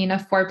doesn't give me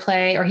enough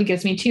foreplay, or he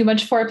gives me too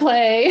much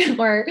foreplay,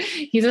 or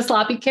he's a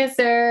sloppy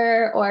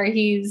kisser, or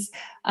he's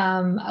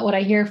what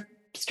I hear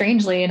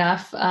strangely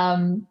enough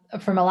from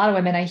a lot of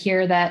women, I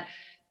hear that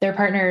their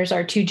partners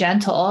are too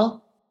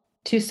gentle,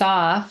 too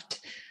soft.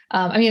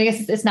 I mean, I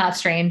guess it's not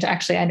strange.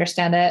 Actually, I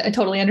understand it. I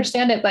totally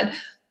understand it. But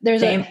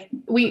there's Same.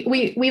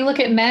 we look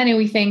at men and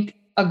we think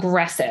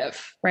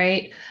aggressive,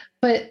 right?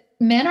 But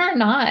men are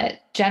not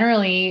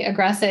generally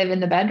aggressive in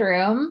the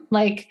bedroom.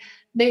 Like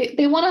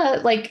they want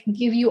to like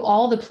give you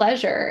all the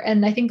pleasure.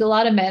 And I think a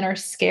lot of men are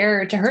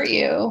scared to hurt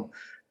you.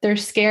 They're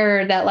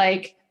scared that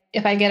like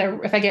if I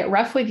get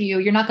rough with you,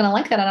 you're not going to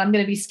like that, and I'm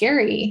going to be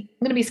scary.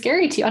 I'm going to be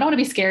scary to you. I don't want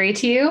to be scary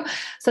to you.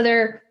 So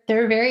they're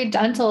very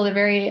gentle. They're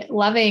very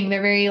loving.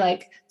 They're very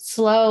like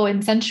slow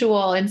and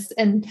sensual.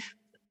 And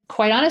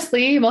quite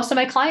honestly, most of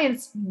my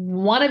clients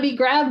want to be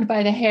grabbed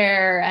by the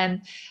hair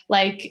and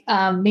like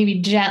maybe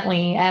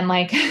gently and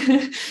like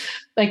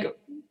like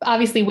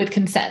obviously with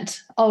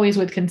consent, always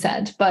with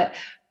consent, but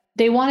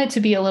they want it to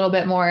be a little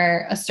bit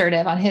more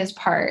assertive on his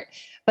part.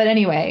 But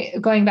anyway,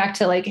 going back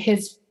to like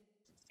his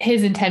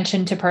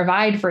intention to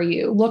provide for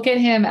you. Look at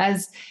him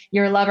as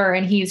your lover,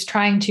 and he's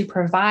trying to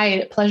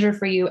provide pleasure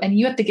for you, and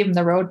you have to give him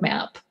the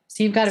roadmap.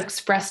 So you've got to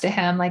express to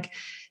him like,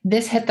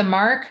 this hit the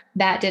mark,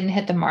 that didn't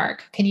hit the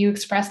mark. Can you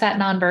express that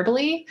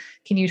non-verbally?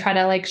 Can you try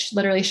to like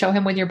literally show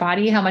him with your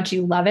body how much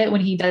you love it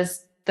when he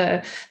does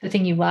the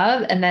thing you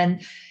love, and then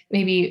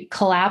maybe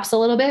collapse a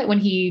little bit when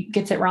he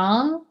gets it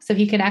wrong so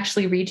he can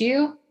actually read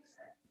you?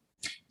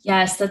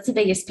 Yes, that's the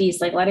biggest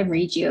piece. Like let him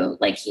read you.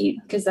 Like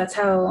because that's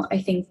how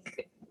I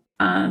think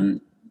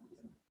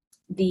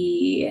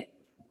the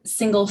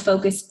single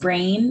focused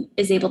brain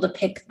is able to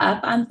pick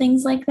up on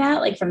things like that.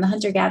 Like from the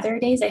hunter gatherer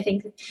days, I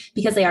think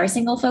because they are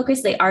single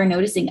focused, they are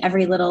noticing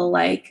every little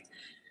like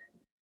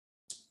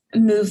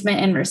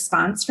movement and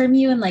response from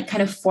you and like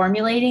kind of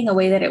formulating a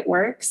way that it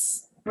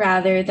works,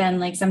 rather than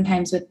like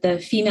sometimes with the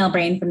female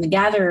brain from the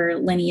gatherer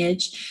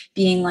lineage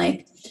being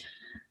like,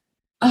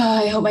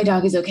 oh, I hope my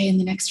dog is okay in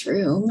the next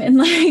room. And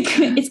like,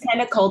 it's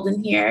kind of cold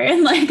in here.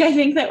 And like, I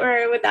think that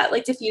we're with that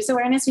like diffuse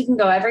awareness, we can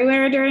go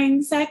everywhere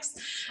during sex.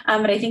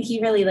 But I think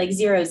he really like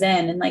zeroes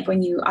in. And like,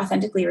 when you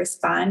authentically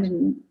respond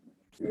and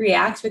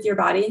react with your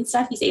body and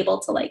stuff, he's able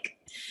to like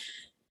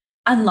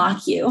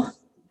unlock you.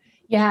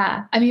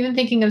 Yeah. I'm even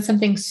thinking of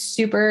something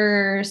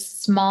super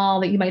small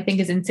that you might think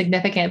is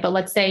insignificant, but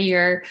let's say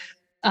you're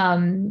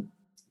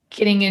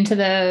getting into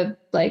the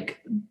like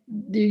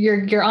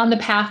you're on the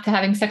path to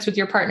having sex with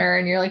your partner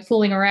and you're like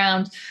fooling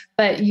around,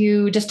 but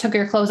you just took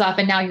your clothes off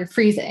and now you're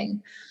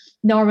freezing.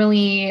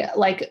 Normally,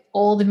 like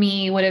old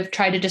me would have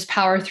tried to just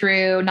power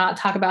through, not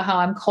talk about how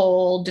I'm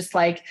cold, just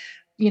like,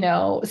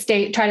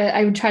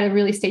 I would try to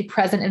really stay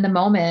present in the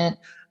moment.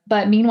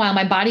 But meanwhile,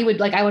 my body would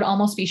like, I would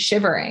almost be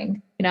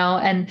shivering,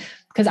 and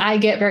because I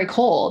get very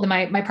cold and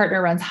my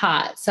partner runs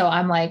hot. So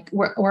I'm like,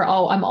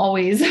 I'm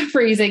always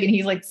freezing and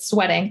he's like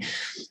sweating.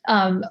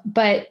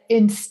 But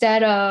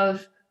instead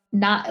of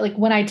not like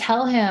when I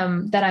tell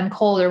him that I'm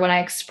cold or when I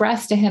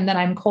express to him that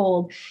I'm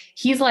cold,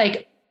 he's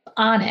like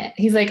on it.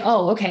 He's like,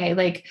 oh, okay.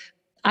 Like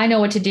I know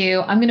what to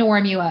do. I'm going to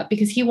warm you up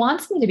because he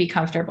wants me to be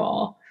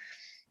comfortable.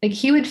 Like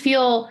he would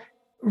feel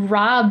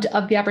robbed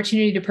of the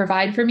opportunity to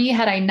provide for me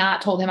had I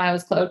not told him I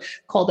was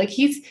cold. Like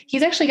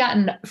he's actually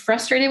gotten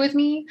frustrated with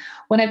me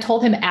when I've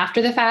told him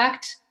after the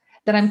fact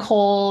that I'm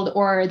cold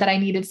or that I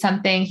needed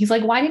something. He's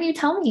like, why didn't you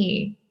tell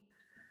me?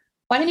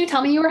 Why didn't you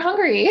tell me you were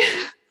hungry?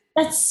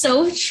 That's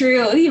so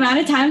true. The amount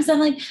of times I'm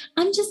like,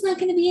 I'm just not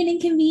going to be an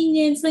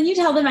inconvenience. Then you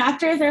tell them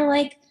after, they're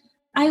like,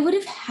 I would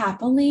have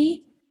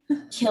happily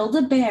killed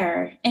a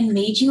bear and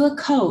made you a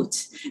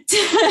coat to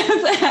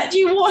have had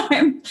you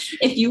warm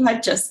if you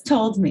had just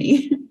told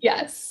me.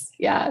 Yes.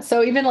 Yeah.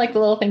 So even like the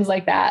little things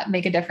like that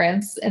make a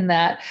difference in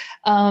that.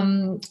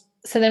 So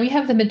then we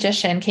have the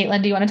magician.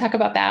 Caitlin, do you want to talk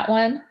about that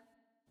one?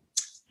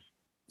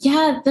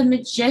 Yeah, the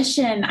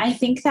magician. I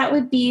think that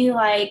would be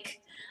like,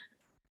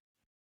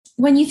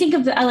 when you think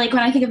of the, like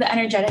when I think of the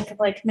energetic of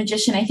like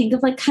magician, I think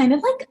of like kind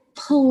of like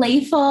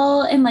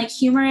playful and like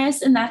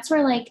humorous. And that's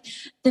where like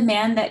the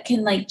man that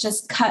can like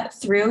just cut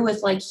through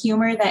with like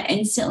humor that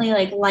instantly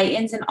like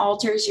lightens and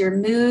alters your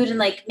mood and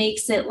like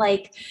makes it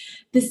like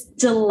this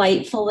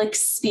delightful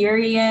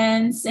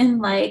experience and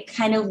like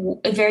kind of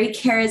very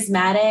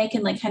charismatic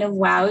and like kind of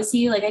wows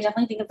you. Like I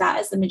definitely think of that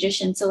as the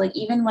magician. So like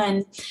even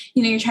when,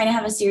 you're trying to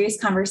have a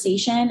serious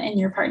conversation and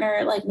your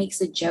partner like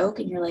makes a joke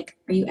and you're like,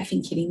 are you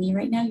effing kidding me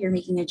right now? You're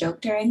making a joke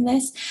during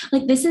this.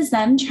 Like this is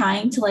them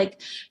trying to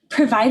like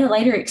provide a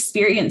lighter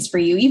experience for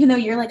you, even though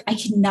you're like, I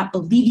cannot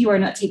believe you are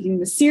not taking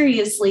this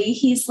seriously.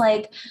 He's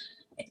like,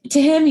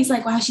 to him, he's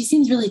like, wow, she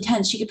seems really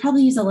tense. She could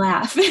probably use a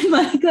laugh.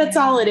 Like that's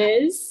all it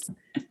is.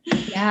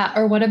 Yeah.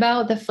 Or what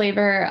about the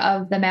flavor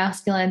of the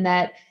masculine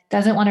that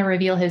doesn't want to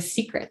reveal his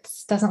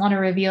secrets, doesn't want to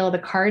reveal the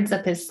cards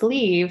up his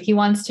sleeve? He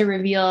wants to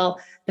reveal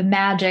the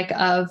magic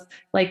of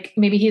like,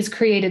 maybe he's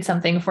created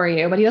something for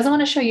you, but he doesn't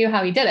want to show you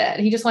how he did it.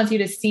 He just wants you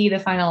to see the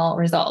final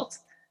result.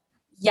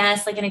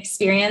 Yes, like an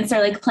experience,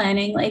 or like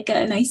planning like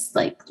a nice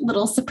like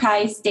little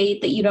surprise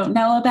date that you don't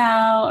know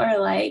about, or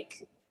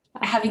like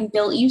having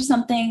built you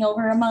something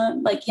over a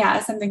month. Like, yeah,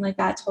 something like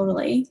that.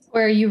 Totally.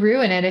 Where you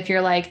ruin it if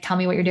you're like, tell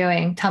me what you're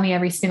doing. Tell me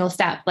every single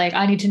step. Like,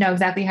 I need to know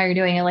exactly how you're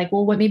doing it. Like,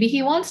 well, what maybe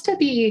he wants to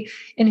be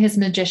in his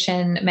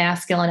magician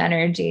masculine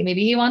energy.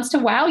 Maybe he wants to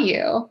wow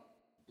you.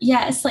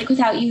 Yes, like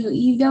without you,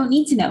 you don't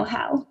need to know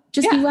how.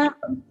 Just be Yeah. wow.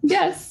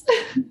 Yes.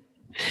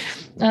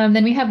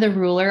 Then we have the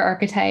ruler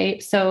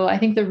archetype. So I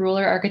think the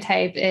ruler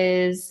archetype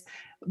is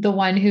the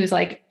one who's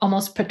like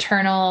almost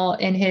paternal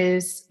in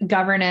his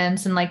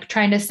governance and like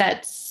trying to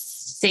set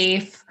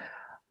safe,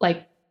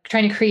 like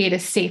trying to create a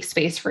safe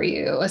space for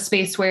you, a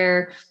space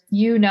where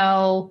you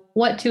know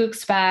what to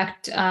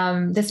expect.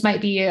 This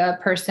might be a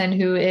person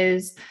who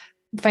is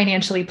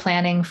financially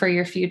planning for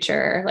your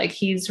future. Like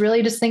he's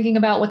really just thinking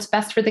about what's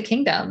best for the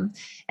kingdom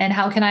and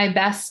how can I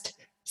best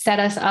set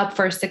us up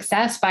for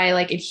success by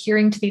like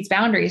adhering to these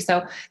boundaries.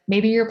 So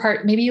maybe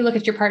maybe you look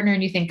at your partner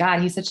and you think, God,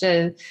 he's such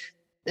a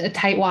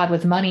tightwad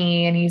with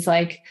money and he's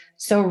like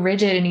so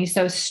rigid and he's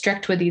so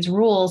strict with these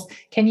rules.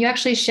 Can you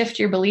actually shift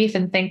your belief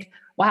and think,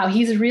 wow,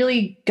 he's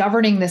really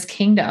governing this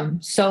kingdom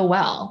so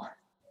well?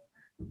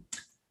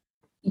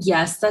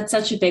 Yes, that's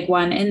such a big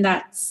one. And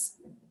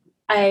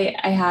I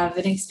have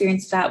an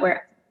experience with that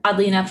where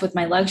oddly enough with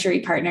my luxury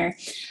partner,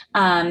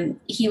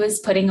 he was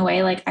putting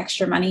away like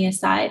extra money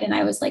aside. And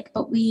I was like,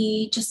 but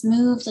we just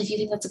moved. Like, do you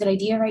think that's a good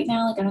idea right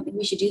now? Like, I don't think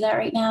we should do that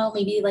right now.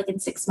 Maybe like in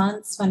 6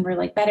 months when we're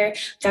like better.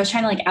 So I was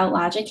trying to like out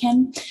logic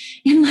him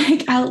and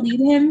like outlead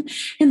him.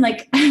 And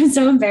like, I'm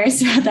so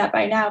embarrassed about that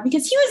by now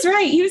because he was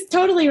right. He was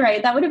totally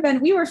right. That would have been,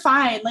 we were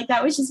fine. Like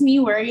that was just me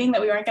worrying that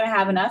we weren't going to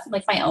have enough,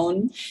 like my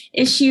own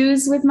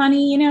issues with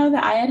money,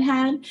 that I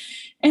had.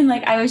 And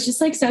like, I was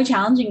just like so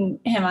challenging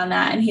him on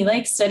that. And he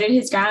like stood at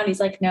his ground. He's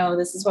like, no,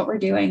 this is what we're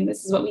doing.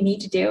 This is what we need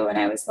to do. And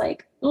I was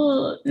like,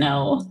 oh,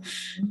 no.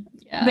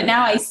 Yeah. But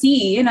now I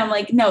see, and I'm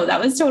like, no,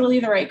 that was totally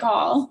the right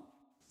call.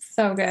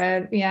 So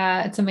good.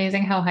 Yeah. It's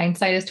amazing how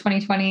hindsight is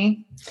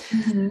 2020.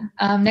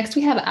 Mm-hmm. Next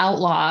we have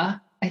outlaw.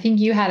 I think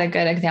you had a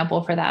good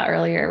example for that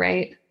earlier,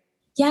 right?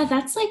 Yeah,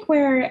 that's like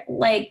where,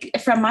 like,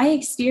 from my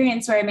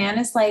experience, where a man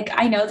is like,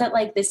 I know that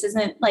like this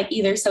isn't like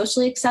either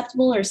socially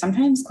acceptable or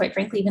sometimes, quite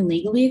frankly, even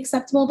legally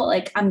acceptable, but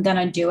like I'm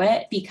gonna do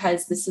it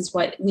because this is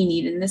what we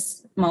need in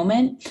this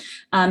moment.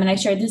 And I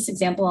shared this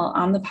example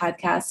on the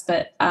podcast,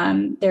 but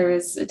there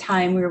was a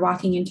time we were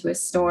walking into a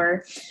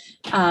store,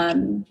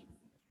 and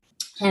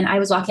I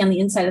was walking on the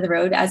inside of the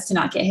road as to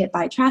not get hit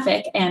by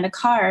traffic, and a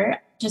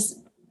car just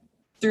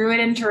threw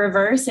it into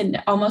reverse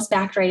and almost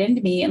backed right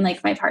into me. And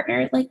like my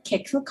partner like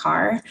kicked the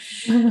car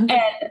and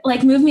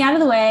like moved me out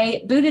of the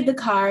way, booted the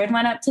car and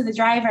went up to the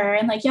driver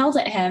and like yelled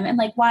at him. And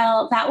like,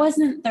 while that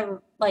wasn't the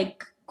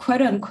like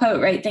quote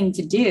unquote right thing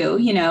to do,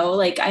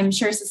 like I'm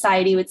sure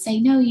society would say,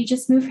 no, you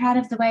just move her out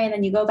of the way and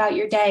then you go about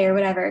your day or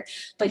whatever.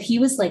 But he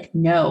was like,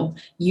 no,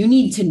 you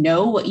need to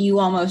know what you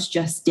almost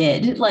just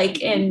did.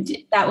 Like, and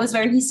that was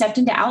where he stepped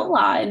into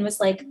outlaw and was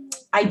like,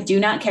 I do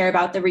not care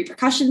about the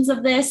repercussions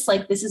of this.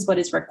 Like, this is what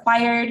is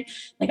required.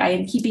 Like, I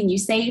am keeping you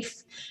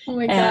safe. Oh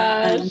my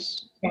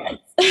gosh. Yes.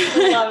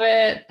 I love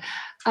it.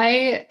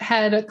 I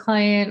had a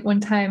client one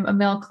time, a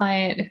male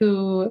client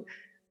who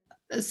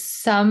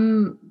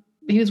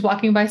he was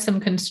walking by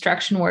some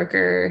construction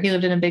worker. He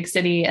lived in a big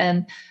city.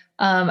 And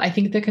I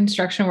think the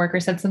construction worker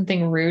said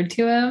something rude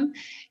to him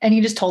and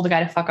he just told the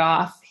guy to fuck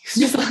off.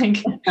 He was just like,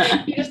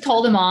 he just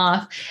told him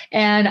off.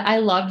 And I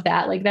loved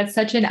that. Like, that's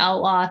such an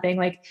outlaw thing.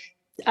 Like,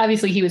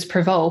 obviously he was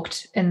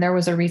provoked and there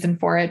was a reason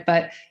for it,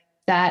 but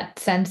that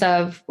sense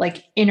of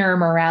like inner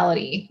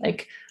morality,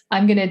 like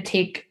I'm going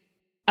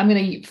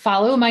to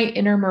follow my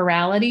inner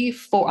morality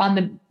for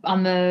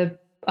the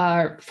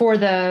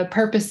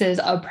purposes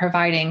of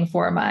providing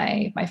for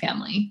my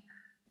family.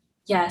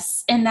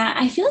 Yes. And that,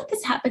 I feel like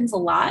this happens a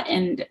lot.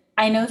 And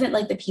I know that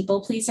like the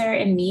people pleaser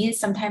in me is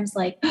sometimes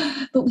like,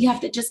 oh, but we have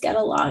to just get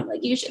along.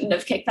 Like, you shouldn't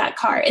have kicked that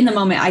car. In the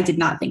moment, I did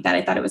not think that.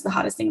 I thought it was the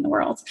hottest thing in the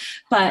world.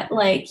 But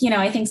like,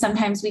 I think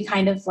sometimes we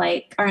kind of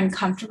like are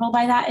uncomfortable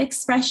by that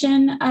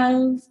expression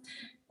of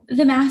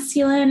the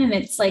masculine. And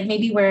it's like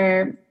maybe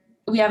where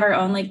we have our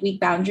own like weak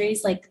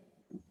boundaries, like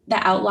the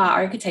outlaw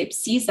archetype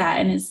sees that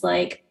and is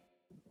like,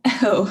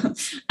 oh,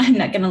 I'm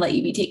not going to let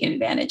you be taken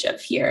advantage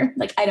of here.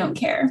 Like, I don't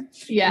care.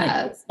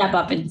 Yeah. Like, step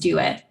up and do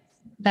it.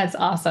 That's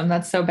awesome.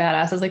 That's so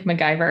badass. It's like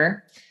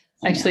MacGyver.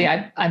 Actually,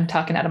 I'm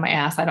talking out of my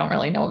ass. I don't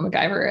really know what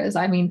MacGyver is.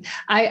 I mean,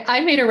 I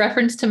made a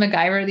reference to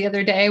MacGyver the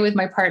other day with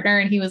my partner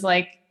and he was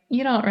like,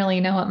 you don't really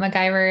know what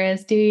MacGyver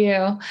is, do you?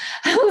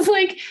 I was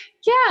like,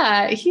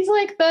 yeah, he's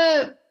like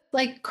the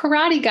like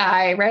karate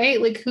guy,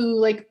 right? Like who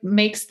like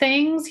makes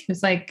things. He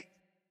was like,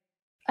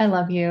 I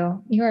love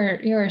you. You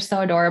are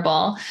so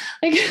adorable.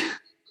 Like,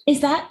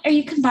 are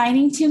you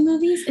combining two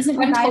movies?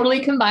 I'm totally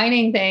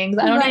combining things.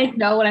 I don't even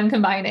know what I'm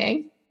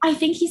combining. I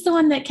think he's the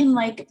one that can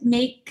like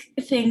make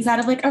things out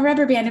of like a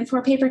rubber band and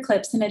 4 paper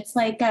clips. And it's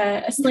like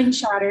a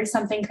slingshot or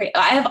something crazy.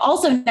 I have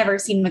also never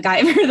seen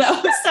MacGyver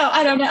though. So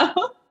I don't know.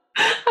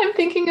 I'm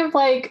thinking of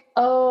like,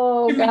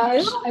 oh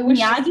gosh. I wish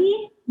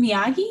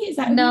Miyagi? Is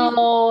that who you're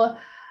No.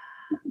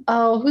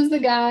 Oh, who's the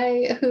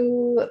guy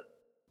who,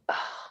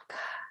 oh God,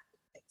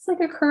 he's like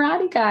a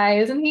karate guy,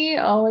 isn't he?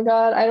 Oh my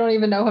God. I don't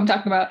even know who I'm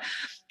talking about.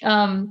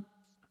 Um,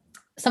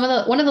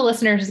 one of the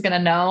listeners is gonna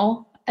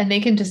know and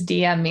they can just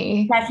DM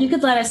me. Yeah, if you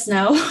could let us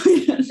know.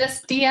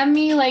 Just DM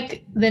me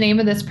like the name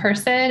of this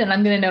person and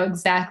I'm gonna know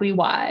exactly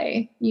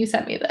why you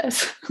sent me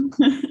this.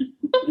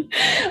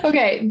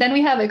 Okay, then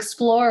we have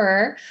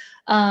explorer.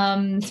 So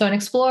an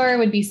explorer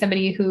would be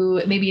somebody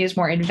who maybe is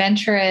more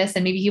adventurous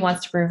and maybe he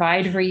wants to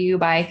provide for you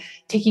by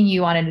taking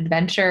you on an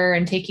adventure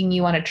and taking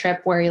you on a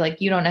trip where like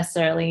you don't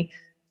necessarily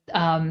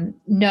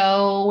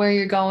know where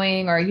you're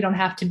going, or you don't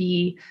have to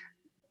be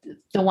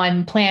the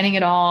one planning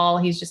it all.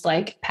 He's just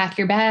like, pack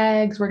your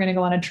bags, we're going to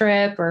go on a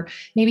trip. Or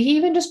maybe he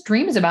even just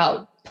dreams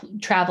about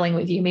traveling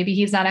with you. Maybe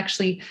he's not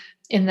actually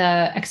in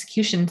the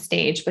execution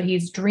stage, but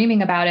he's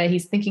dreaming about it.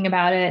 He's thinking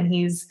about it and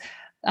he's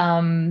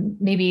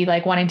maybe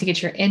like wanting to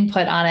get your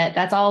input on it.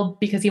 That's all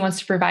because he wants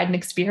to provide an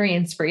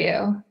experience for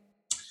you.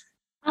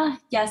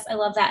 Yes, I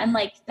love that. And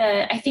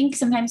I think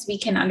sometimes we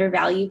can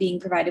undervalue being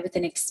provided with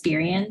an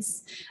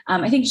experience.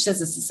 I think just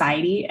as a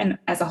society and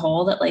as a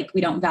whole that like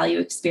we don't value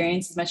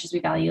experience as much as we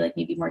value like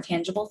maybe more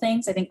tangible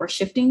things. I think we're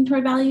shifting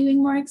toward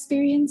valuing more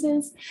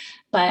experiences.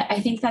 But I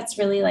think that's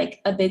really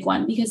like a big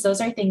one because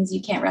those are things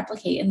you can't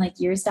replicate. And like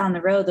years down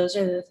the road, those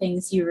are the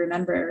things you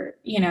remember,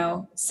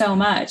 so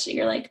much that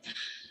you're like,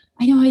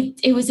 I know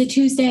it was a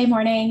Tuesday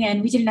morning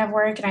and we didn't have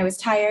work and I was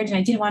tired and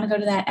I didn't want to go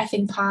to that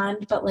effing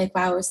pond, but like,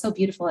 wow, it was so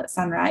beautiful at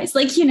sunrise.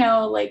 Like,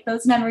 like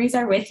those memories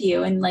are with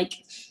you and like,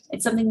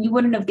 it's something you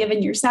wouldn't have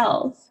given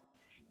yourself.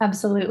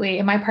 Absolutely.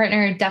 And my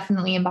partner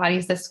definitely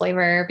embodies this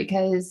flavor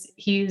because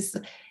he's,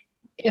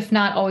 if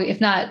not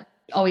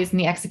always in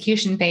the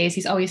execution phase,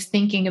 he's always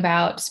thinking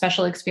about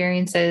special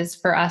experiences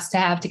for us to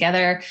have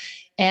together.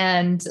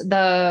 And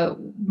the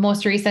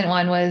most recent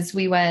one was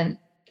we went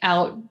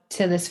out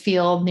to this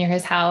field near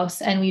his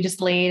house and we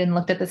just laid and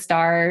looked at the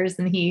stars,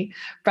 and he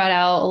brought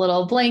out a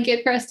little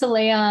blanket for us to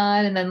lay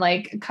on and then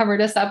like covered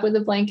us up with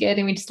a blanket,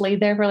 and we just laid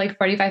there for like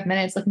 45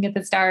 minutes looking at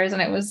the stars,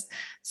 and it was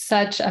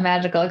such a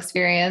magical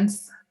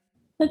experience.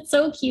 That's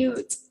so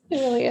cute. It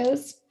really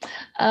is.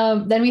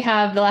 Then we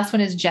have the last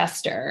one is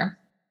jester.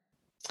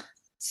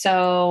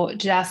 So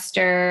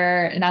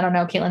jester, and I don't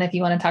know, Caitlin, if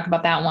you want to talk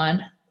about that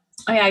one.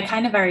 Oh yeah, I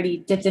kind of already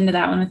dipped into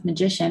that one with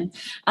magician.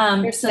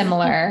 They're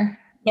similar.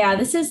 Yeah,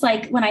 this is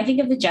like when I think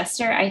of the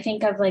jester, I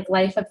think of like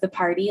life of the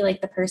party,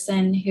 like the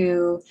person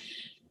who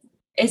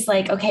is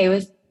like okay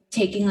with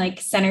taking like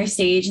center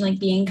stage and like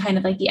being kind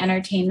of like the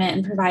entertainment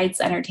and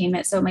provides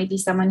entertainment. So it might be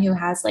someone who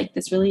has like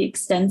this really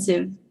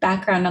extensive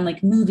background on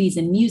like movies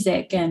and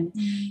music and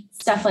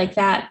stuff like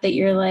that, that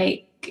you're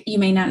like, you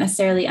may not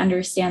necessarily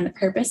understand the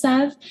purpose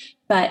of,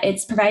 but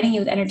it's providing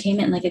you with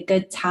entertainment and like a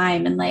good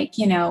time. And like,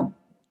 if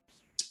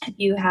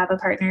you have a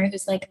partner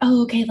who's like,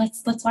 oh, okay,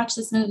 let's watch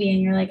this movie.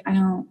 And you're like,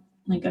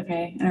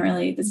 okay, I don't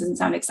really, this doesn't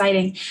sound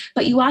exciting,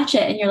 but you watch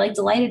it and you're like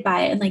delighted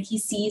by it. And like, he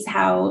sees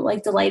how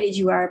like delighted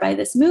you are by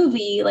this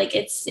movie. Like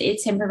it's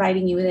him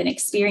providing you with an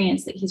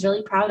experience that he's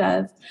really proud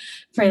of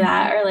for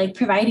that, or like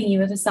providing you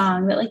with a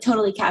song that like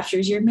totally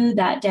captures your mood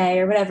that day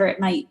or whatever it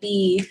might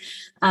be.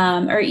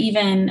 Or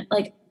even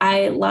like,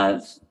 I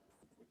love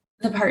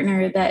the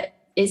partner that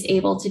is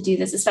able to do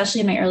this,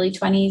 especially in my early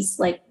 20s,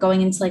 like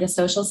going into like a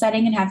social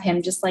setting and have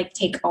him just like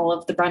take all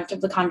of the brunt of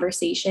the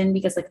conversation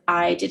because like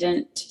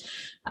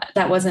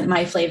that wasn't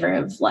my flavor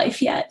of life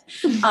yet.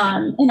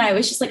 And I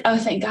was just like, oh,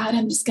 thank God,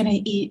 I'm just going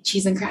to eat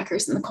cheese and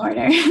crackers in the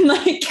corner.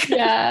 Like,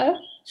 yeah,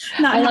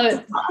 I love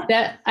it.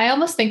 That I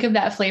almost think of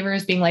that flavor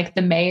as being like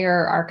the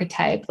mayor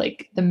archetype,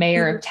 like the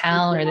mayor of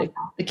town or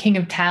the king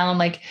of town.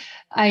 Like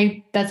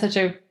that's such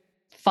a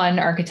fun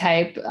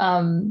archetype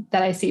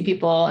that I see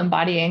people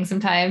embodying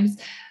sometimes.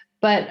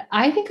 But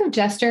I think of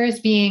jester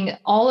as being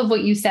all of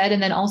what you said.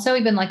 And then also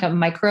even like a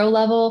micro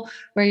level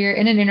where you're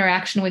in an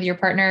interaction with your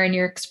partner and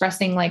you're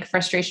expressing like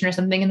frustration or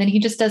something. And then he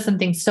just does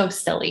something so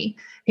silly.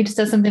 He just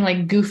does something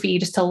like goofy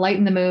just to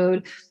lighten the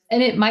mood.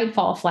 And it might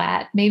fall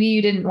flat. Maybe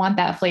you didn't want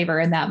that flavor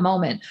in that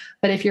moment.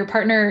 But if your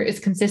partner is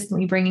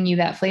consistently bringing you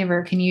that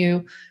flavor, can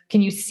you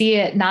see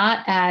it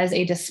not as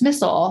a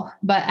dismissal,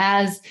 but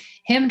as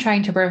him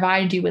trying to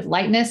provide you with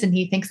lightness, and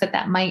he thinks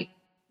that might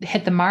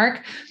hit the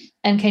mark?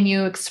 And can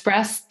you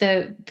express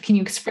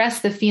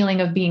the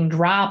feeling of being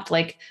dropped,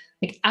 like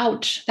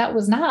ouch, that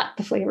was not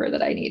the flavor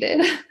that I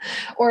needed?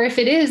 Or if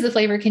it is the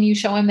flavor, can you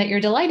show him that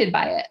you're delighted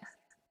by it?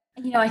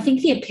 I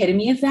think the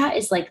epitome of that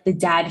is like the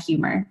dad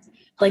humor,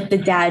 like the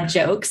dad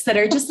jokes that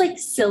are just like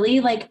silly.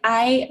 Like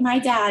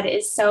my dad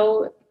is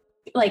so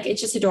like,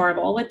 it's just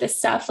adorable with this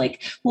stuff.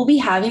 Like we'll be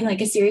having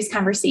like a serious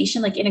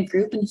conversation, like in a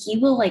group, and he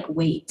will like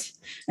wait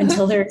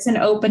until there's an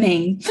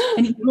opening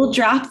and he will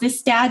drop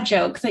this dad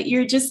joke that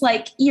you're just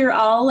like, you're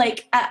all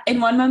like,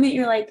 in one moment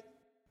you're like,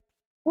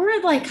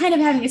 we're like kind of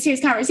having a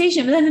serious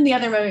conversation. But then in the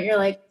other moment you're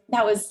like,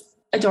 that was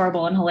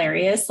adorable and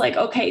hilarious. Like,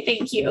 okay,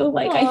 thank you.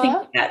 Like, aww. I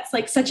think that's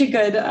like such a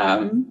good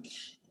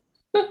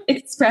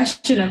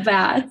expression of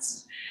that.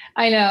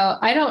 I know.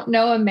 I don't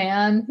know a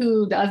man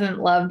who doesn't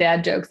love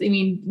dad jokes. I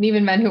mean,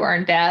 even men who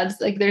aren't dads,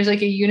 like there's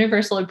like a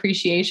universal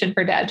appreciation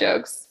for dad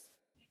jokes.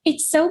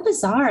 It's so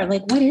bizarre.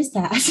 Like, what is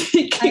that?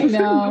 It I came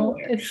from know.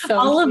 nowhere. It's so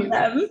All of cute.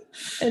 them.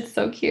 It's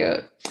so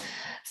cute.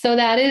 So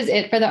that is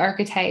it for the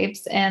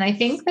archetypes. And I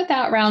think that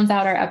that rounds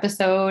out our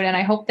episode. And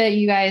I hope that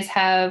you guys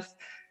have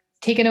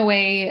taken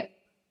away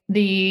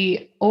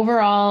the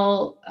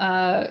overall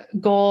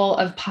goal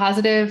of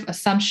positive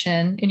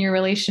assumption in your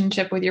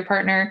relationship with your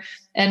partner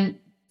and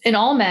in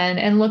all men,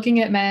 and looking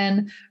at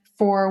men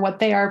for what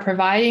they are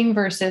providing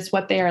versus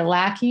what they are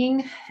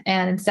lacking.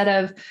 And instead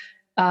of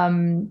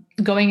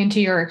going into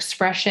your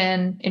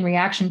expression in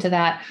reaction to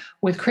that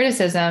with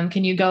criticism,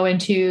 can you go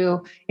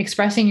into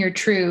expressing your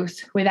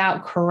truth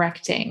without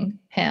correcting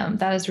him?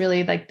 That is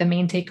really like the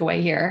main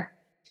takeaway here.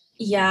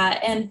 Yeah.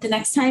 And the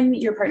next time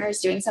your partner is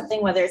doing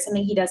something, whether it's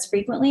something he does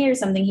frequently or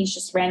something he's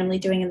just randomly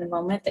doing in the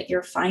moment that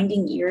you're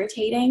finding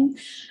irritating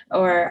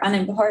or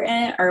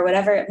unimportant or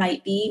whatever it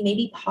might be,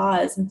 maybe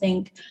pause and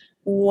think,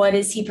 what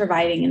is he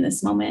providing in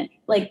this moment?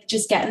 Like,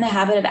 just get in the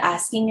habit of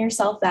asking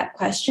yourself that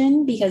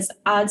question, because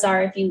odds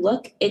are, if you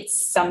look, it's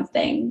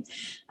something.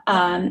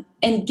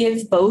 And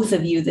give both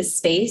of you the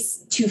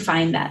space to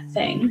find that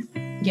thing.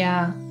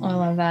 Yeah, I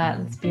love that.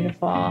 That's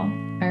beautiful. All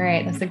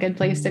right, that's a good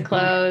place to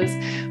close.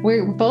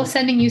 We're both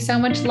sending you so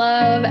much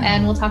love,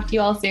 and we'll talk to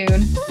you all soon.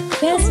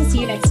 Yes, we'll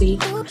see you next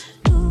week.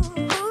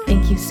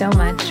 Thank you so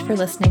much for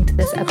listening to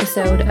this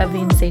episode of the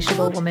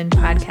Insatiable Woman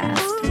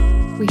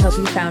podcast. We hope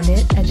you found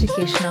it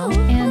educational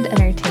and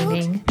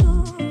entertaining.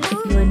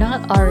 If you are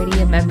not already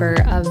a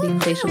member of the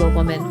Insatiable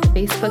Woman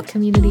Facebook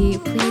community,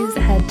 please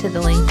head to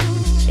the link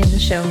in the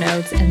show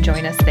notes and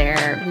join us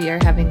there. We are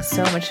having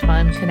so much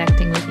fun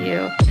connecting with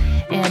you.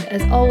 And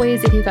as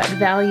always, if you got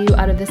value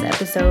out of this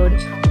episode,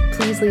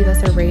 please leave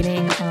us a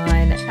rating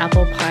on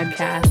Apple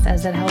Podcasts,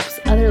 as that helps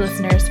other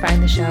listeners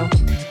find the show.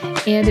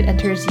 And it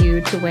enters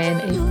you to win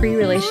a free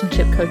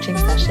relationship coaching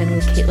session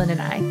with Caitlin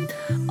and I.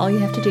 All you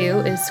have to do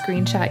is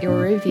screenshot your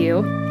review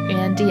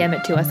and DM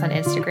it to us on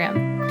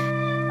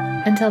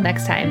Instagram. Until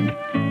next time,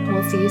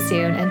 we'll see you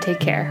soon and take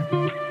care.